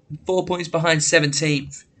 points behind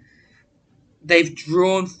 17th. They've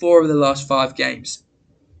drawn 4 of the last 5 games.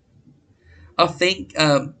 I think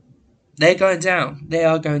they're going down. They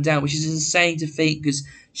are going down, which is insane to think, because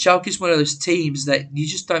Schalke is one of those teams that you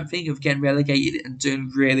just don't think of getting relegated and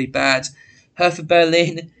doing really bad. Hertha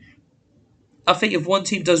Berlin, I think if one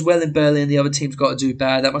team does well in Berlin, the other team's got to do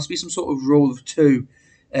bad. That must be some sort of rule of 2.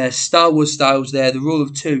 Star Wars styles there, the rule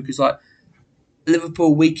of 2, because like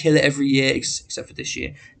Liverpool, we kill it every year, except for this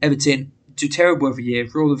year. Everton do terrible every year,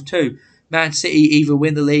 rule of 2. Man City either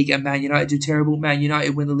win the league and Man United do terrible. Man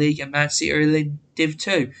United win the league and Man City are in Div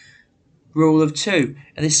 2. Rule of 2.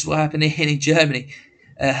 And this is what happened in Germany.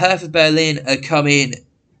 Hertha Berlin are coming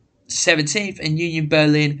 17th and Union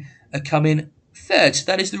Berlin are coming 3rd. So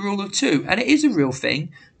that is the rule of 2. And it is a real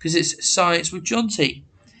thing, because it's science with John T.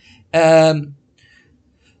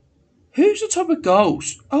 Who's the top of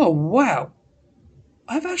goals? Oh, wow.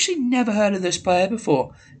 I've actually never heard of this player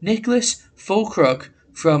before. Nicholas Fulkrug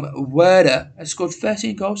from Werder has scored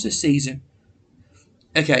 13 goals this season.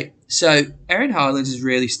 Okay, so Aaron Haaland has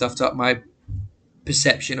really stuffed up my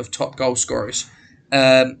perception of top goal scorers.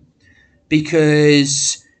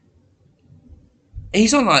 Because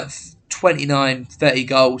he's on like 29, 30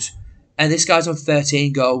 goals. And this guy's on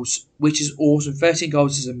 13 goals, which is awesome. 13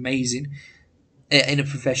 goals is amazing in a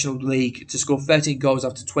professional league. To score 13 goals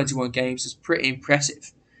after 21 games is pretty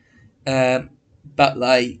impressive. But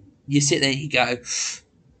like, you sit there and you go,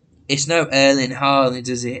 it's no Erling Haaland,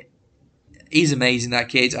 is it? He's amazing, that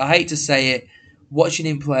kid. I hate to say it. Watching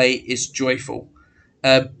him play is joyful.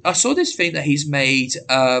 I saw this thing that he's made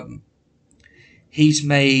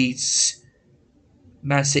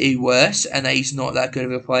Man City worse, and that he's not that good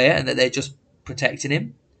of a player, and that they're just protecting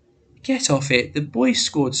him. Get off it. The boy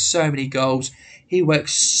scored so many goals. He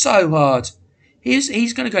works so hard.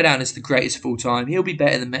 He's going to go down as the greatest of all time. He'll be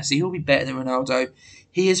better than Messi. He'll be better than Ronaldo.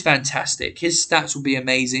 He is fantastic. His stats will be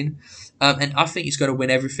amazing. And I think he's going to win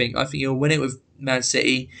everything. I think he'll win it with Man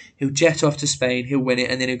City. He'll jet off to Spain. He'll win it,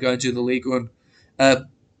 and then he'll go and do the league run.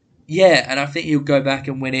 Yeah, and I think he'll go back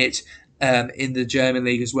and win it in the German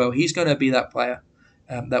league as well. He's going to be that player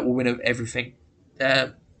that will win everything.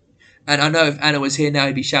 And I know if Anna was here now,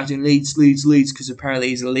 he'd be shouting Leeds, Leeds, Leeds, because apparently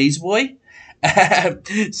he's a Leeds boy.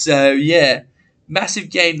 So, yeah. Massive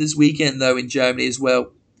game this weekend, though, in Germany as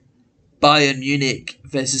well. Bayern Munich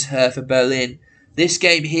versus Hertha Berlin. This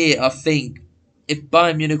game here, I think, if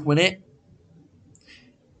Bayern Munich win it,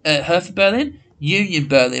 Hertha Berlin, Union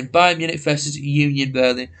Berlin. Bayern Munich versus Union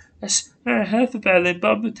Berlin. That's Hertha Berlin,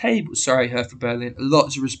 bottom of the table. Sorry, Hertha Berlin.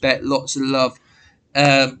 Lots of respect, lots of love.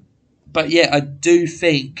 But yeah, I do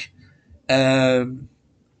think that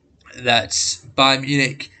Bayern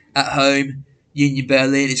Munich at home, Union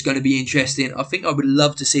Berlin is going to be interesting. I think I would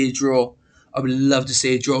love to see a draw.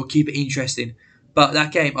 Keep it interesting. But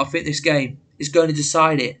that game, I think this game is going to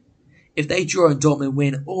decide it. If they draw and Dortmund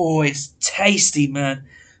win, oh, it's tasty, man.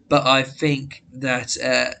 But I think that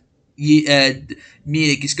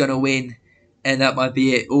Munich is going to win, and that might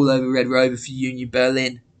be it. All over Red Rover for Union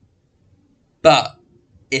Berlin. But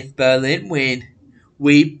if Berlin win,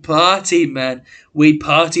 we party, man. We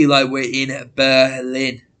party like we're in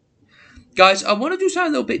Berlin. Guys, I want to do something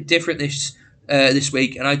a little bit different this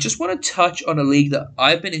week, and I just want to touch on a league that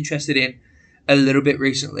I've been interested in a little bit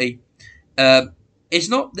recently. It's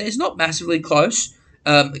not massively close.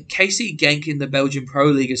 KC Genk in the Belgian Pro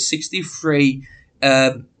League is 63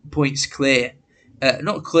 points clear.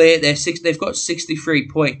 Not clear. They've got 63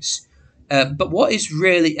 points. But what is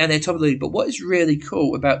really, and they're top of the league. But what is really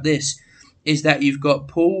cool about this is that you've got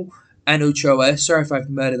Paul Anuchoa, sorry if I've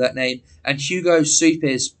murdered that name, and Hugo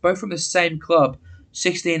Supes, both from the same club,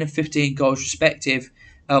 16 and 15 goals respective,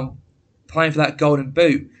 playing for that Golden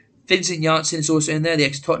Boot. Vincent Janssen is also in there, the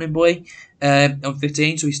ex-Tottenham boy, on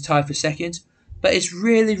 15, so he's tied for second. But it's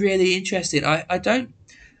really, really interesting. I don't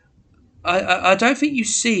think you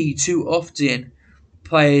see too often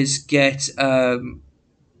players get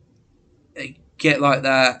like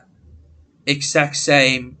that exact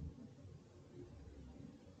same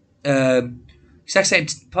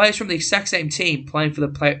players from the exact same team playing for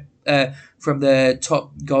the from the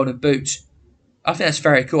top Golden Boot. I think that's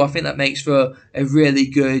very cool. I think that makes for a really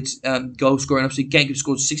good goal scoring. Obviously, Genk have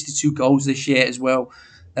scored 62 goals this year as well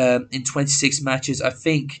in 26 matches. I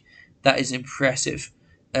think that is impressive.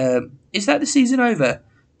 Is that the season over?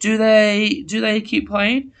 Do they keep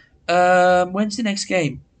playing? When's the next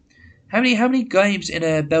game? How many games in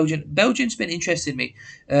a Belgian? Belgium's been interesting me.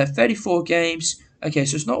 34 games. Okay,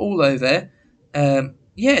 so it's not all over.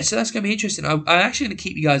 Yeah, so that's going to be interesting. I'm actually going to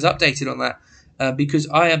keep you guys updated on that because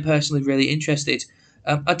I am personally really interested.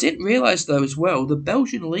 I didn't realise, though, as well, the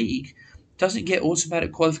Belgian League doesn't get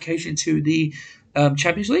automatic qualification to the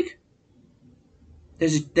Champions League.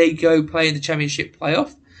 They go play in the Championship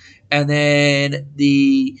playoff, and then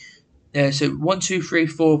so 1, 2, 3,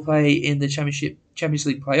 4 play in the Champions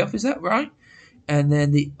League playoff. Is that right? And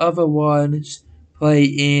then the other ones play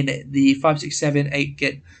in the 5, 6, 7, 8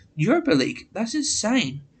 get Europa League. That's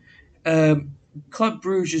insane. Club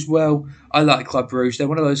Brugge as well. I like Club Brugge. They're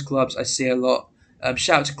one of those clubs I see a lot.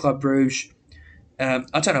 Shout out to Club Brugge. I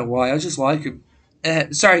don't know why. I just like them.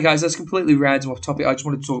 Sorry, guys. That's completely random off topic. I just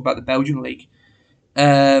wanted to talk about the Belgian League.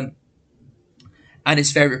 And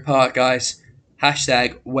its favourite part, guys.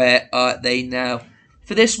 Hashtag where are they now?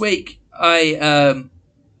 For this week, I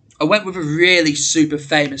went with a really super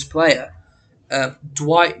famous player.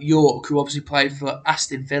 Dwight York, who obviously played for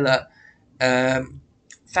Aston Villa.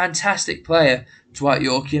 Fantastic player, Dwight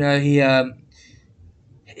York. You know,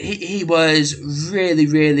 he was really,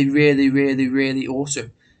 really, really, really, really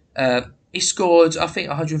awesome. He scored, I think,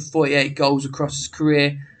 148 goals across his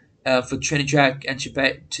career for Trinidad and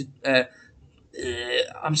Tobago.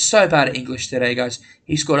 I'm so bad at English today, guys.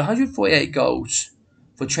 He scored 148 goals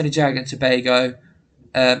for Trinidad and Tobago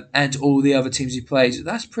and all the other teams he plays.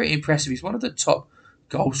 That's pretty impressive. He's one of the top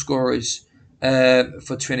goal scorers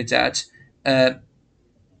for Trinidad.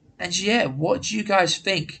 And yeah, what do you guys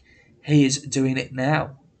think he is doing it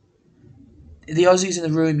now? The Aussies in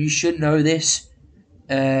the room, you should know this.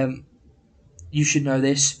 You should know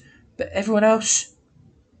this. But everyone else,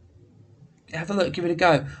 have a look, give it a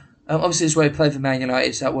go. Obviously, this way he played for Man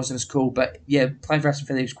United, so that wasn't as cool. But yeah, playing for Aston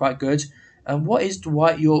Villa was quite good. And what is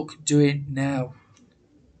Dwight Yorke doing now?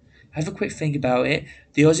 Have a quick think about it.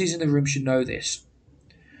 The Aussies in the room should know this.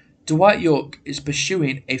 Dwight Yorke is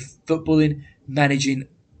pursuing a footballing managing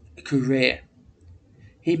career.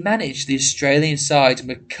 He managed the Australian side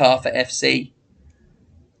Macarthur FC.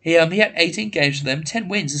 He had 18 games for them, 10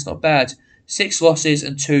 wins, that's not bad. 6 losses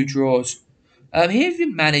and 2 draws. He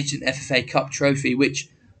even managed an FFA Cup trophy, which,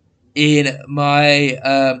 in my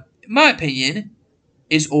opinion,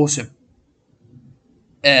 is awesome.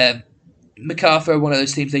 Macarthur are one of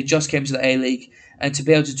those teams, they just came to the A-League, and to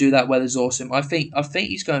be able to do that well is awesome. I think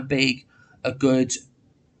he's going to be a good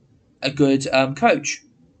coach.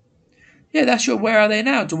 Yeah, that's your Where Are They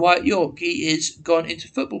Now? Dwight Yorke, he is gone into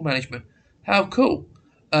football management. How cool.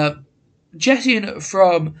 Jetting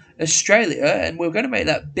from Australia, and we're going to make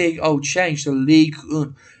that big old change to Ligue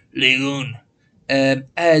 1.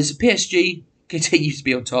 As PSG continues to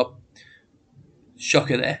be on top.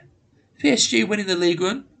 Shocker there. PSG winning the Ligue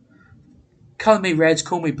 1. Call me Reds,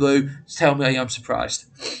 call me Blue, tell me I'm surprised.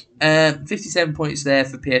 57 points there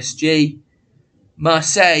for PSG.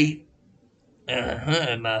 Marseille,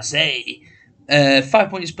 5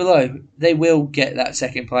 points below. They will get that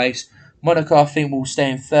second place. Monaco, I think, will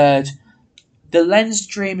stay in third. The Lens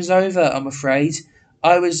dream is over, I'm afraid.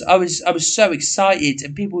 I was so excited,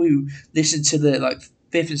 and people who listened to the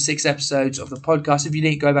 5th and 6th episodes of the podcast, if you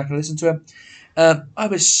didn't go back and listen to them, I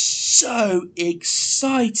was so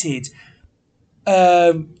excited.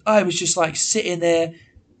 I was just sitting there.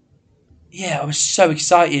 Yeah, I was so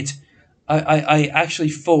excited. I actually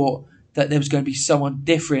thought that there was going to be someone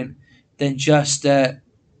different than just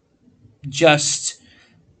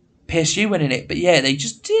PSG winning it. But yeah, they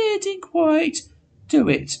just didn't quite do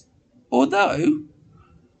it. Although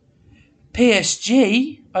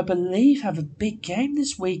PSG, I believe, have a big game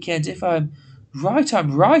this weekend. If I'm right,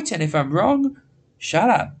 I'm right. And if I'm wrong, shut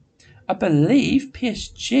up. I believe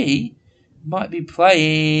PSG might be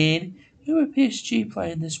playing... Who are PSG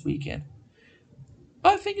playing this weekend?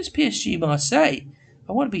 I think it's PSG Marseille.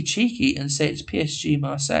 I want to be cheeky and say it's PSG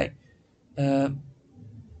Marseille. Let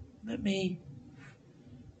me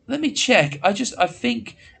check. I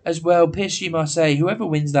think as well, PSG Marseille, whoever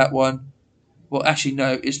wins that one... Well, actually,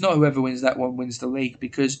 no, it's not whoever wins that one wins the league,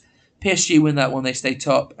 because PSG win that one, they stay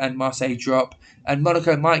top, and Marseille drop, and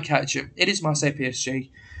Monaco might catch them. It is Marseille PSG.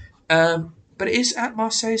 But it is at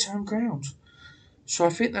Marseille's home ground. So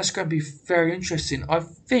I think that's going to be very interesting. I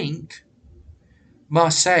think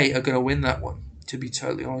Marseille are going to win that one, to be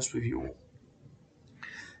totally honest with you all.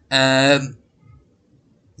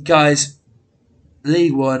 Guys,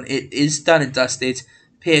 League 1, it is done and dusted.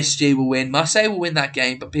 PSG will win. Marseille will win that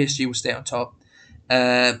game, but PSG will stay on top.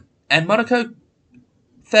 And Monaco,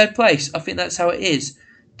 third place. I think that's how it is.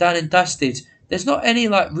 Done and dusted. There's not any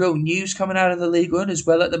real news coming out of the League 1 as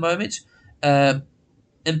well at the moment.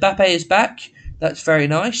 Mbappe is back. That's very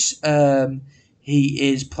nice.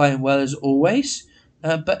 He is playing well as always.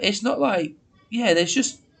 But it's not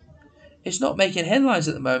it's not making headlines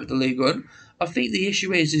at the moment, the League 1. I think the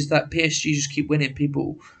issue is that PSG just keep winning.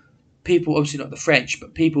 People, obviously not the French,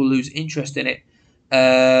 but people lose interest in it.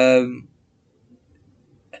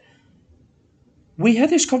 We had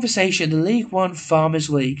this conversation, the League 1 Farmers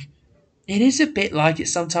League. It is a bit like it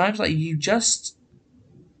sometimes. You just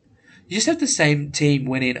have the same team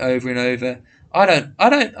winning over and over.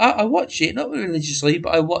 I watch it, not religiously,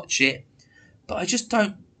 but I watch it. But I just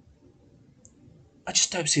don't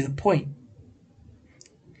see the point.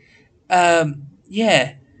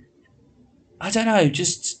 Yeah. I don't know,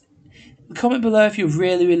 just comment below if you're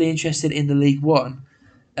really, really interested in the League 1.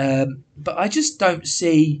 But I just don't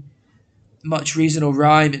see much reason or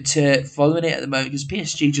rhyme to following it at the moment, because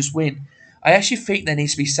PSG just win. I actually think there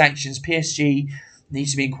needs to be sanctions. PSG needs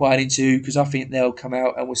to be inquired into, because I think they'll come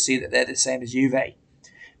out and we'll see that they're the same as Juve.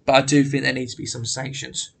 But I do think there needs to be some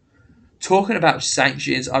sanctions. Talking about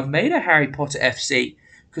sanctions, I've made a Harry Potter FC,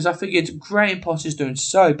 because I figured Graham Potter's doing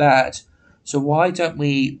so bad. So why don't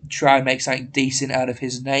we try and make something decent out of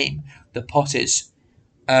his name, the Potters,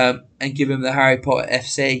 and give him the Harry Potter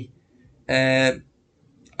FC?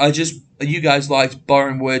 You guys liked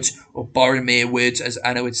Borehamwood, or Boromir Wood, as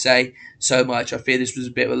Anna would say, so much. I fear this was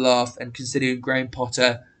a bit of a laugh, and considering Graham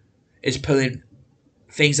Potter is pulling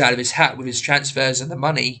things out of his hat with his transfers and the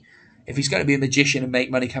money, if he's going to be a magician and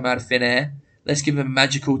make money come out of thin air, let's give him a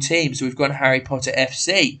magical team. So we've got Harry Potter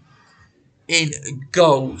FC. In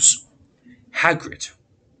goals, Hagrid.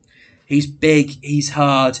 He's big, he's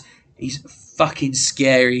hard, he's fucking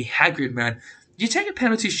scary. Hagrid, man. You take a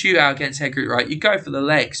penalty shootout against Hagrid, right? You go for the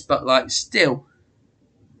legs, but still,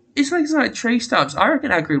 his legs are like tree stumps. I reckon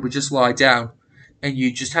Hagrid would just lie down, and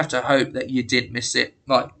you just have to hope that you didn't miss it.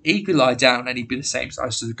 He could lie down and he'd be the same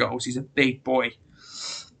size as the goals. He's a big boy.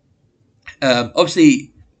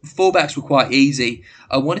 Obviously, fullbacks were quite easy.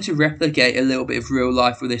 I wanted to replicate a little bit of real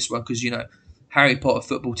life with this one because, Harry Potter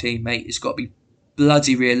football team, mate, it's got to be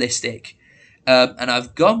bloody realistic. And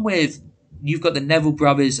I've gone with, you've got the Neville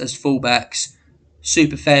brothers as fullbacks,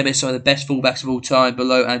 super famous, some of the best fullbacks of all time,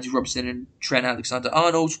 below Andy Robertson and Trent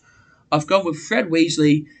Alexander-Arnold. I've gone with Fred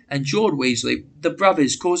Weasley and George Weasley, the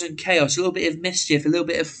brothers, causing chaos, a little bit of mischief, a little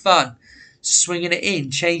bit of fun, swinging it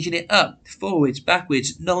in, changing it up, forwards,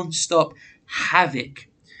 backwards, non-stop havoc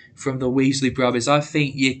from the Weasley brothers. I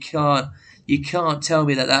think you can't tell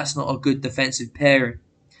me that that's not a good defensive pairing.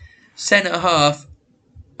 Centre half,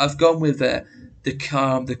 I've gone with the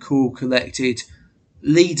calm, the cool, collected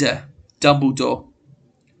leader, Dumbledore.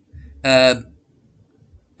 And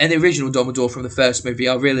the original Dumbledore from the first movie,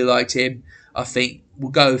 I really liked him. I think we'll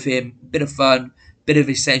go with him. Bit of fun, bit of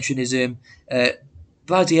eccentricism.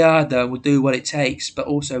 Bloody hard though, will do what it takes, but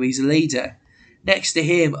also he's a leader. Next to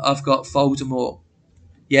him, I've got Voldemort.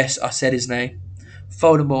 Yes, I said his name.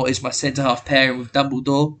 Voldemort is my centre-half pairing with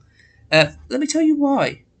Dumbledore. Let me tell you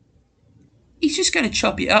why. He's just going to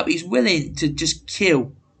chop it up. He's willing to just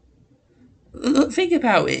kill. Look, think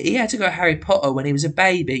about it. He had to go Harry Potter when he was a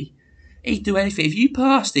baby. He'd do anything. If you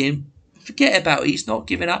passed him, forget about it. He's not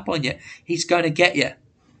giving up on you. He's going to get you.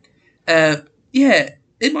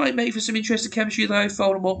 It might make for some interesting chemistry though.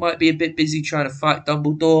 Voldemort might be a bit busy trying to fight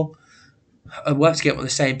Dumbledore. We'll have to get on the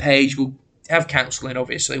same page. We'll have counselling,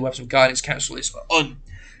 obviously. We'll have some guidance counsellors on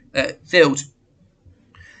field.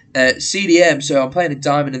 CDM, so I'm playing a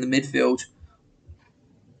diamond in the midfield.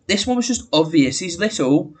 This one was just obvious. He's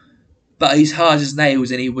little, but he's hard as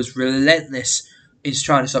nails, and he was relentless in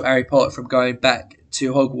trying to stop Harry Potter from going back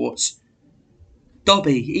to Hogwarts.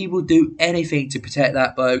 Dobby, he will do anything to protect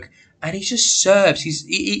that bloke, and he just serves.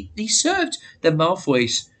 He served the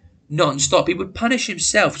Malfoys non-stop. He would punish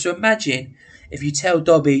himself. So imagine if you tell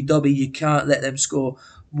Dobby, you can't let them score,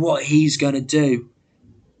 what he's going to do.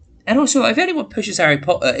 And also, if anyone pushes Harry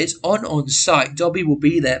Potter, it's on sight. Dobby will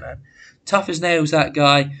be there, man. Tough as nails, that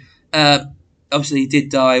guy. Obviously, he did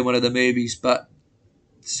die in one of the movies, but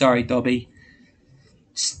sorry, Dobby.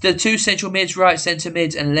 The two central mids, right centre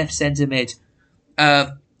mid and left centre mid.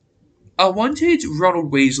 I wanted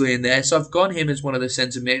Ronald Weasley in there, so I've gone him as one of the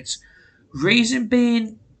centre mids. Reason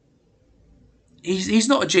being, he's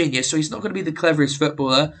not a genius, so he's not going to be the cleverest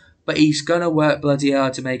footballer, but he's going to work bloody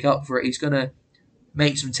hard to make up for it. He's going to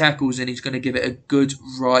make some tackles and he's going to give it a good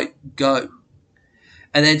right go.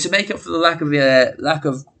 And then to make up for the lack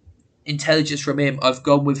of intelligence from him, I've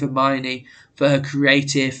gone with Hermione for her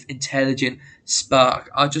creative, intelligent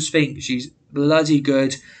spark. I just think she's bloody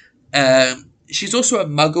good. She's also a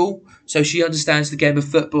muggle, so she understands the game of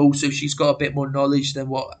football, so she's got a bit more knowledge than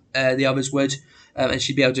what the others would, and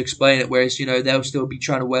she'd be able to explain it, whereas, they'll still be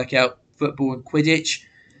trying to work out football and Quidditch.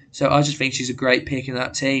 So I just think she's a great pick in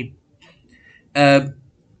that team.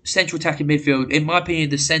 Central attacking midfield. In my opinion,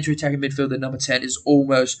 the central attacking midfield at number 10 is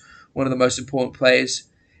almost one of the most important players.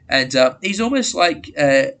 And he's almost like...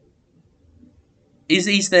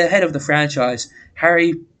 he's the head of the franchise.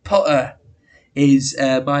 Harry Potter is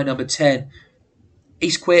my number 10.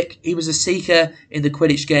 He's quick. He was a seeker in the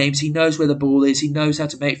Quidditch games. He knows where the ball is. He knows how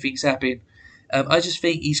to make things happen. I just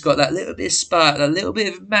think he's got that little bit of spark, that little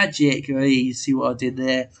bit of magic. Oh, you see what I did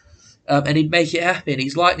there? And he'd make it happen.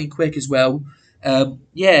 He's lightning quick as well. So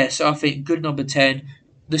I think good number 10.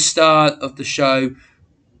 The start of the show,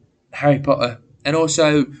 Harry Potter. And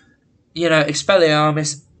also,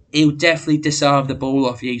 Expelliarmus, he'll definitely disarm the ball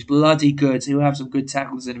off you. He's bloody good. He'll have some good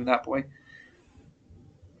tackles in him at that point.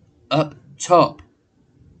 Up top,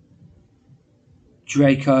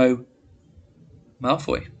 Draco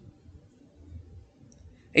Malfoy.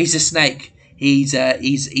 He's a snake. He's a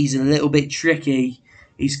little bit tricky.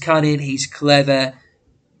 He's cunning. He's clever.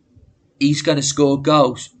 He's going to score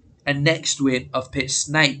goals. And next to him, I've picked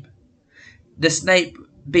Snape. The Snape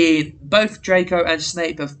being both Draco and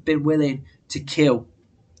Snape have been willing to kill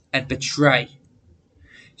and betray.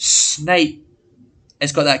 Snape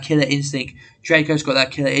has got that killer instinct. Draco's got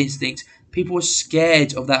that killer instinct. People are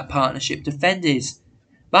scared of that partnership. Defenders.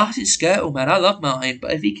 Martin Skirtle, man, I love Martin,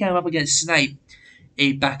 but if he came up against Snape,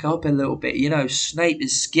 he'd back up a little bit. You know, Snape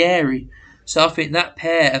is scary. So I think that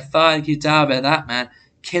pair of Fire Kedavra, that man,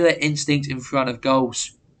 killer instinct in front of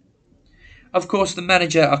goals. Of course, the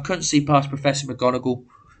manager, I couldn't see past Professor McGonagall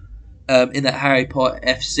in that Harry Potter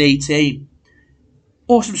FC team.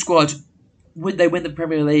 Awesome squad. Would they win the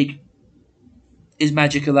Premier League? Is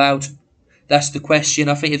Magic allowed? That's the question.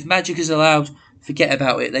 I think if Magic is allowed, forget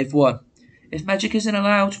about it. They've won. If Magic isn't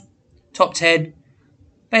allowed, top 10,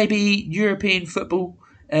 maybe European football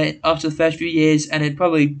after the first few years, and then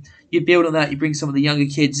probably you build on that. You bring some of the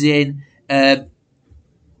younger kids in,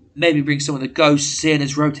 maybe bring some of the ghosts in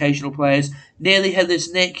as rotational players. Nearly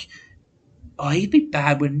Headless Nick. Oh, he'd be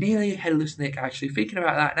bad with Nearly Headless Nick, actually. Thinking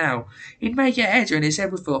about that now. He'd make a header and his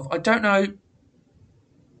head would fall off. I don't know.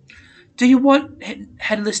 Do you want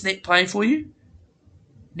Headless Nick playing for you?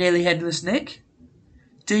 Nearly Headless Nick?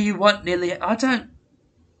 Do you want Nearly... I don't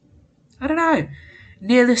know.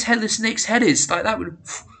 Nearly Headless Nick's headers. Like, that would...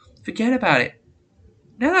 Forget about it.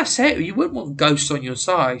 Now that's it. You wouldn't want ghosts on your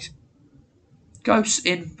side. Ghosts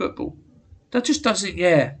in football. That just doesn't...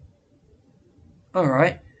 Yeah.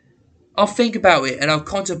 Alright. I'll think about it and I'll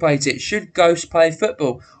contemplate it. Should ghosts play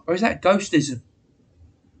football? Or is that ghostism?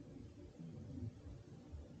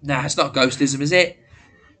 Nah, it's not ghostism, is it?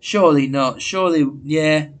 Surely not. Surely,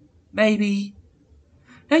 yeah. Maybe.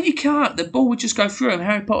 No, you can't. The ball would just go through him.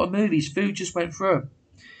 Harry Potter movies, food just went through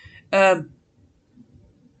him.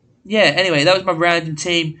 Yeah, anyway, that was my random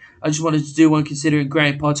team. I just wanted to do one considering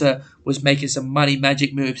Graham Potter was making some money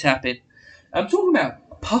magic moves happen. I'm talking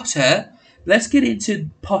about Potter. Let's get into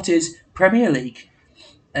Potter's Premier League.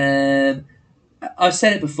 I've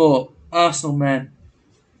said it before. Arsenal, man,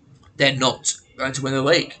 they're not going to win the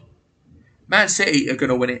league. Man City are going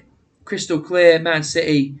to win it. Crystal clear, Man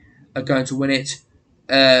City are going to win it.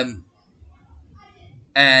 And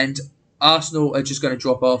Arsenal are just going to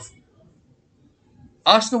drop off.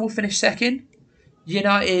 Arsenal will finish second.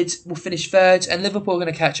 United will finish third. And Liverpool are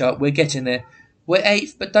going to catch up. We're getting there. We're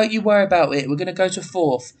 8th, but don't you worry about it. We're going to go to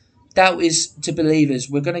 4th. That is to believers.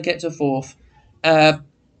 We're going to get to 4th. I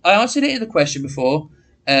answered it in the question before.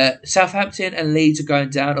 Southampton and Leeds are going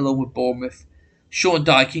down along with Bournemouth. Sean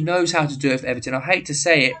Dyche, he knows how to do it for Everton. I hate to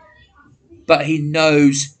say it, but he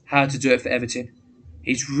knows how to do it for Everton.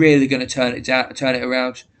 He's really going to turn it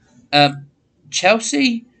around.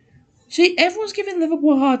 Chelsea, see, everyone's giving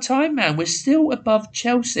Liverpool a hard time, man. We're still above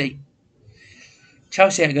Chelsea.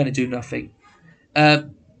 Chelsea ain't going to do nothing.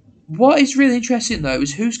 What is really interesting, though,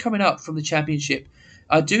 is who's coming up from the Championship.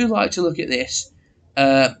 I do like to look at this,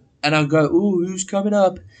 and I'll go, ooh, who's coming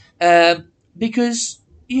up? Because,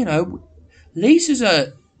 you know, Leeds is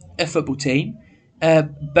a football team.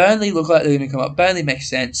 Burnley look like they're going to come up. Burnley makes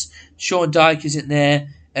sense. Sean Dyche isn't there.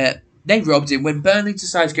 They robbed him. When Burnley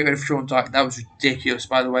decided to get rid of Sean Dyche, that was ridiculous,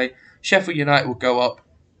 by the way. Sheffield United will go up.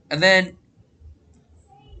 And then,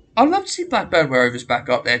 I'd love to see Blackburn Rovers back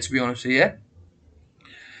up there, to be honest with you.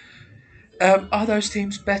 Are those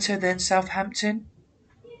teams better than Southampton?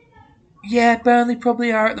 Yeah, Burnley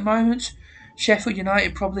probably are at the moment. Sheffield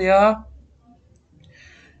United probably are.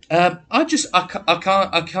 I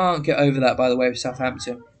can't get over that, by the way, with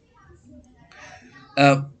Southampton.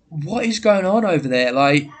 What is going on over there?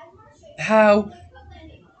 Like,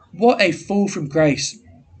 what a fall from grace.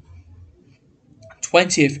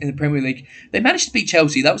 20th in the Premier League. They managed to beat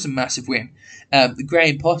Chelsea. That was a massive win.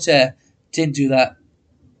 Graham Potter didn't do that.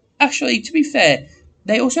 Actually, to be fair,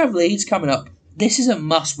 they also have Leeds coming up. This is a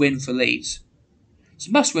must-win for Leeds. It's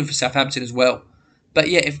a must-win for Southampton as well. But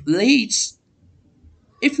yeah, if Leeds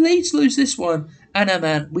lose this one, Anna,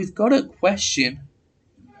 man, we've got to question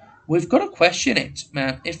it,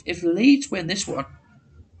 man. If Leeds win this one,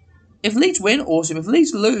 if Leeds win, awesome. If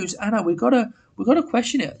Leeds lose, Anna, we've got to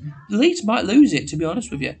question it. Leeds might lose it, to be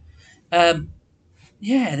honest with you.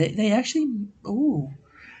 Yeah, they actually. Ooh.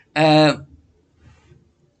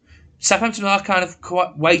 Southampton are kind of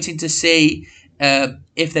waiting to see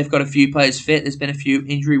if they've got a few players fit. There's been a few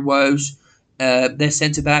injury woes. Their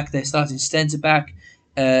centre-back, their starting centre-back,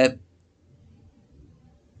 is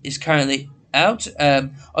currently out.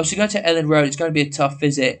 Obviously, going to Ellen Road, it's going to be a tough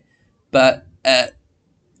visit. But,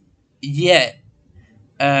 yeah.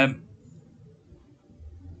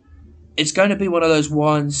 It's going to be one of those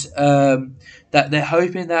ones that they're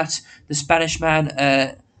hoping that the Spanish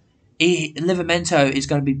man... Livramento is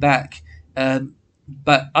going to be back,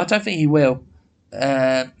 but I don't think he will.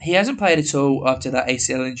 He hasn't played at all after that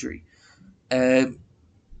ACL injury.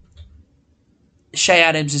 Shea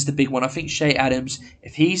Adams is the big one. I think Shea Adams,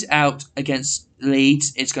 if he's out against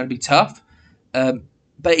Leeds, it's going to be tough.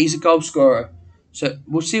 But he's a goal scorer. So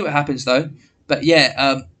we'll see what happens, though. But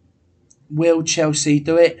yeah, will Chelsea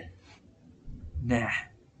do it? Nah.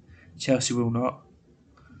 Chelsea will not.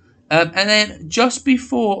 And then just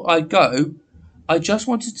before I go, I just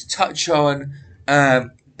wanted to touch on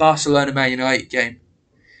Barcelona-Man United game.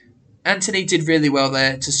 Anthony did really well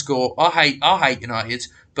there to score. I hate United,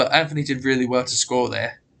 but Anthony did really well to score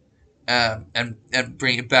there and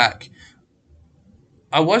bring it back.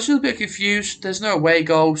 I was a little bit confused. There's no away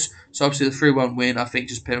goals, so obviously the 3-1 win, I think,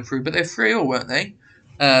 just put them through. But they're 3-3, weren't they?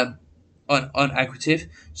 On aggregate.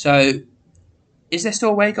 So, is there still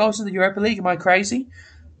away goals in the Europa League? Am I crazy?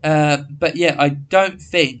 But yeah, I don't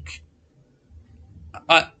think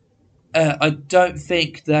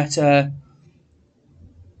that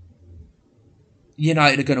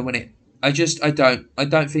United are going to win it. I don't. I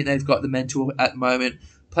don't think they've got the mental at the moment.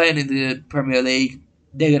 Playing in the Premier League,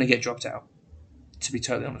 they're going to get dropped out, to be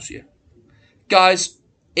totally honest with you. Guys,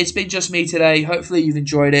 it's been just me today. Hopefully you've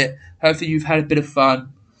enjoyed it. Hopefully you've had a bit of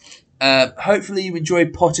fun. Hopefully you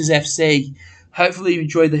enjoyed Potters FC. Hopefully you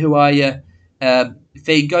enjoyed the Who Are You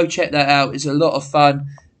thing. Go check that out. It's a lot of fun.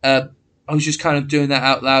 I was just kind of doing that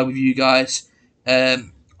out loud with you guys.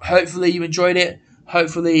 Hopefully you enjoyed it.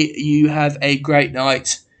 Hopefully you have a great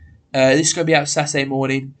night. This is going to be out Saturday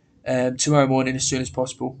morning, tomorrow morning as soon as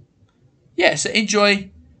possible. Yeah, so enjoy.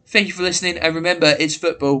 Thank you for listening. And remember, it's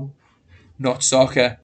football, not soccer.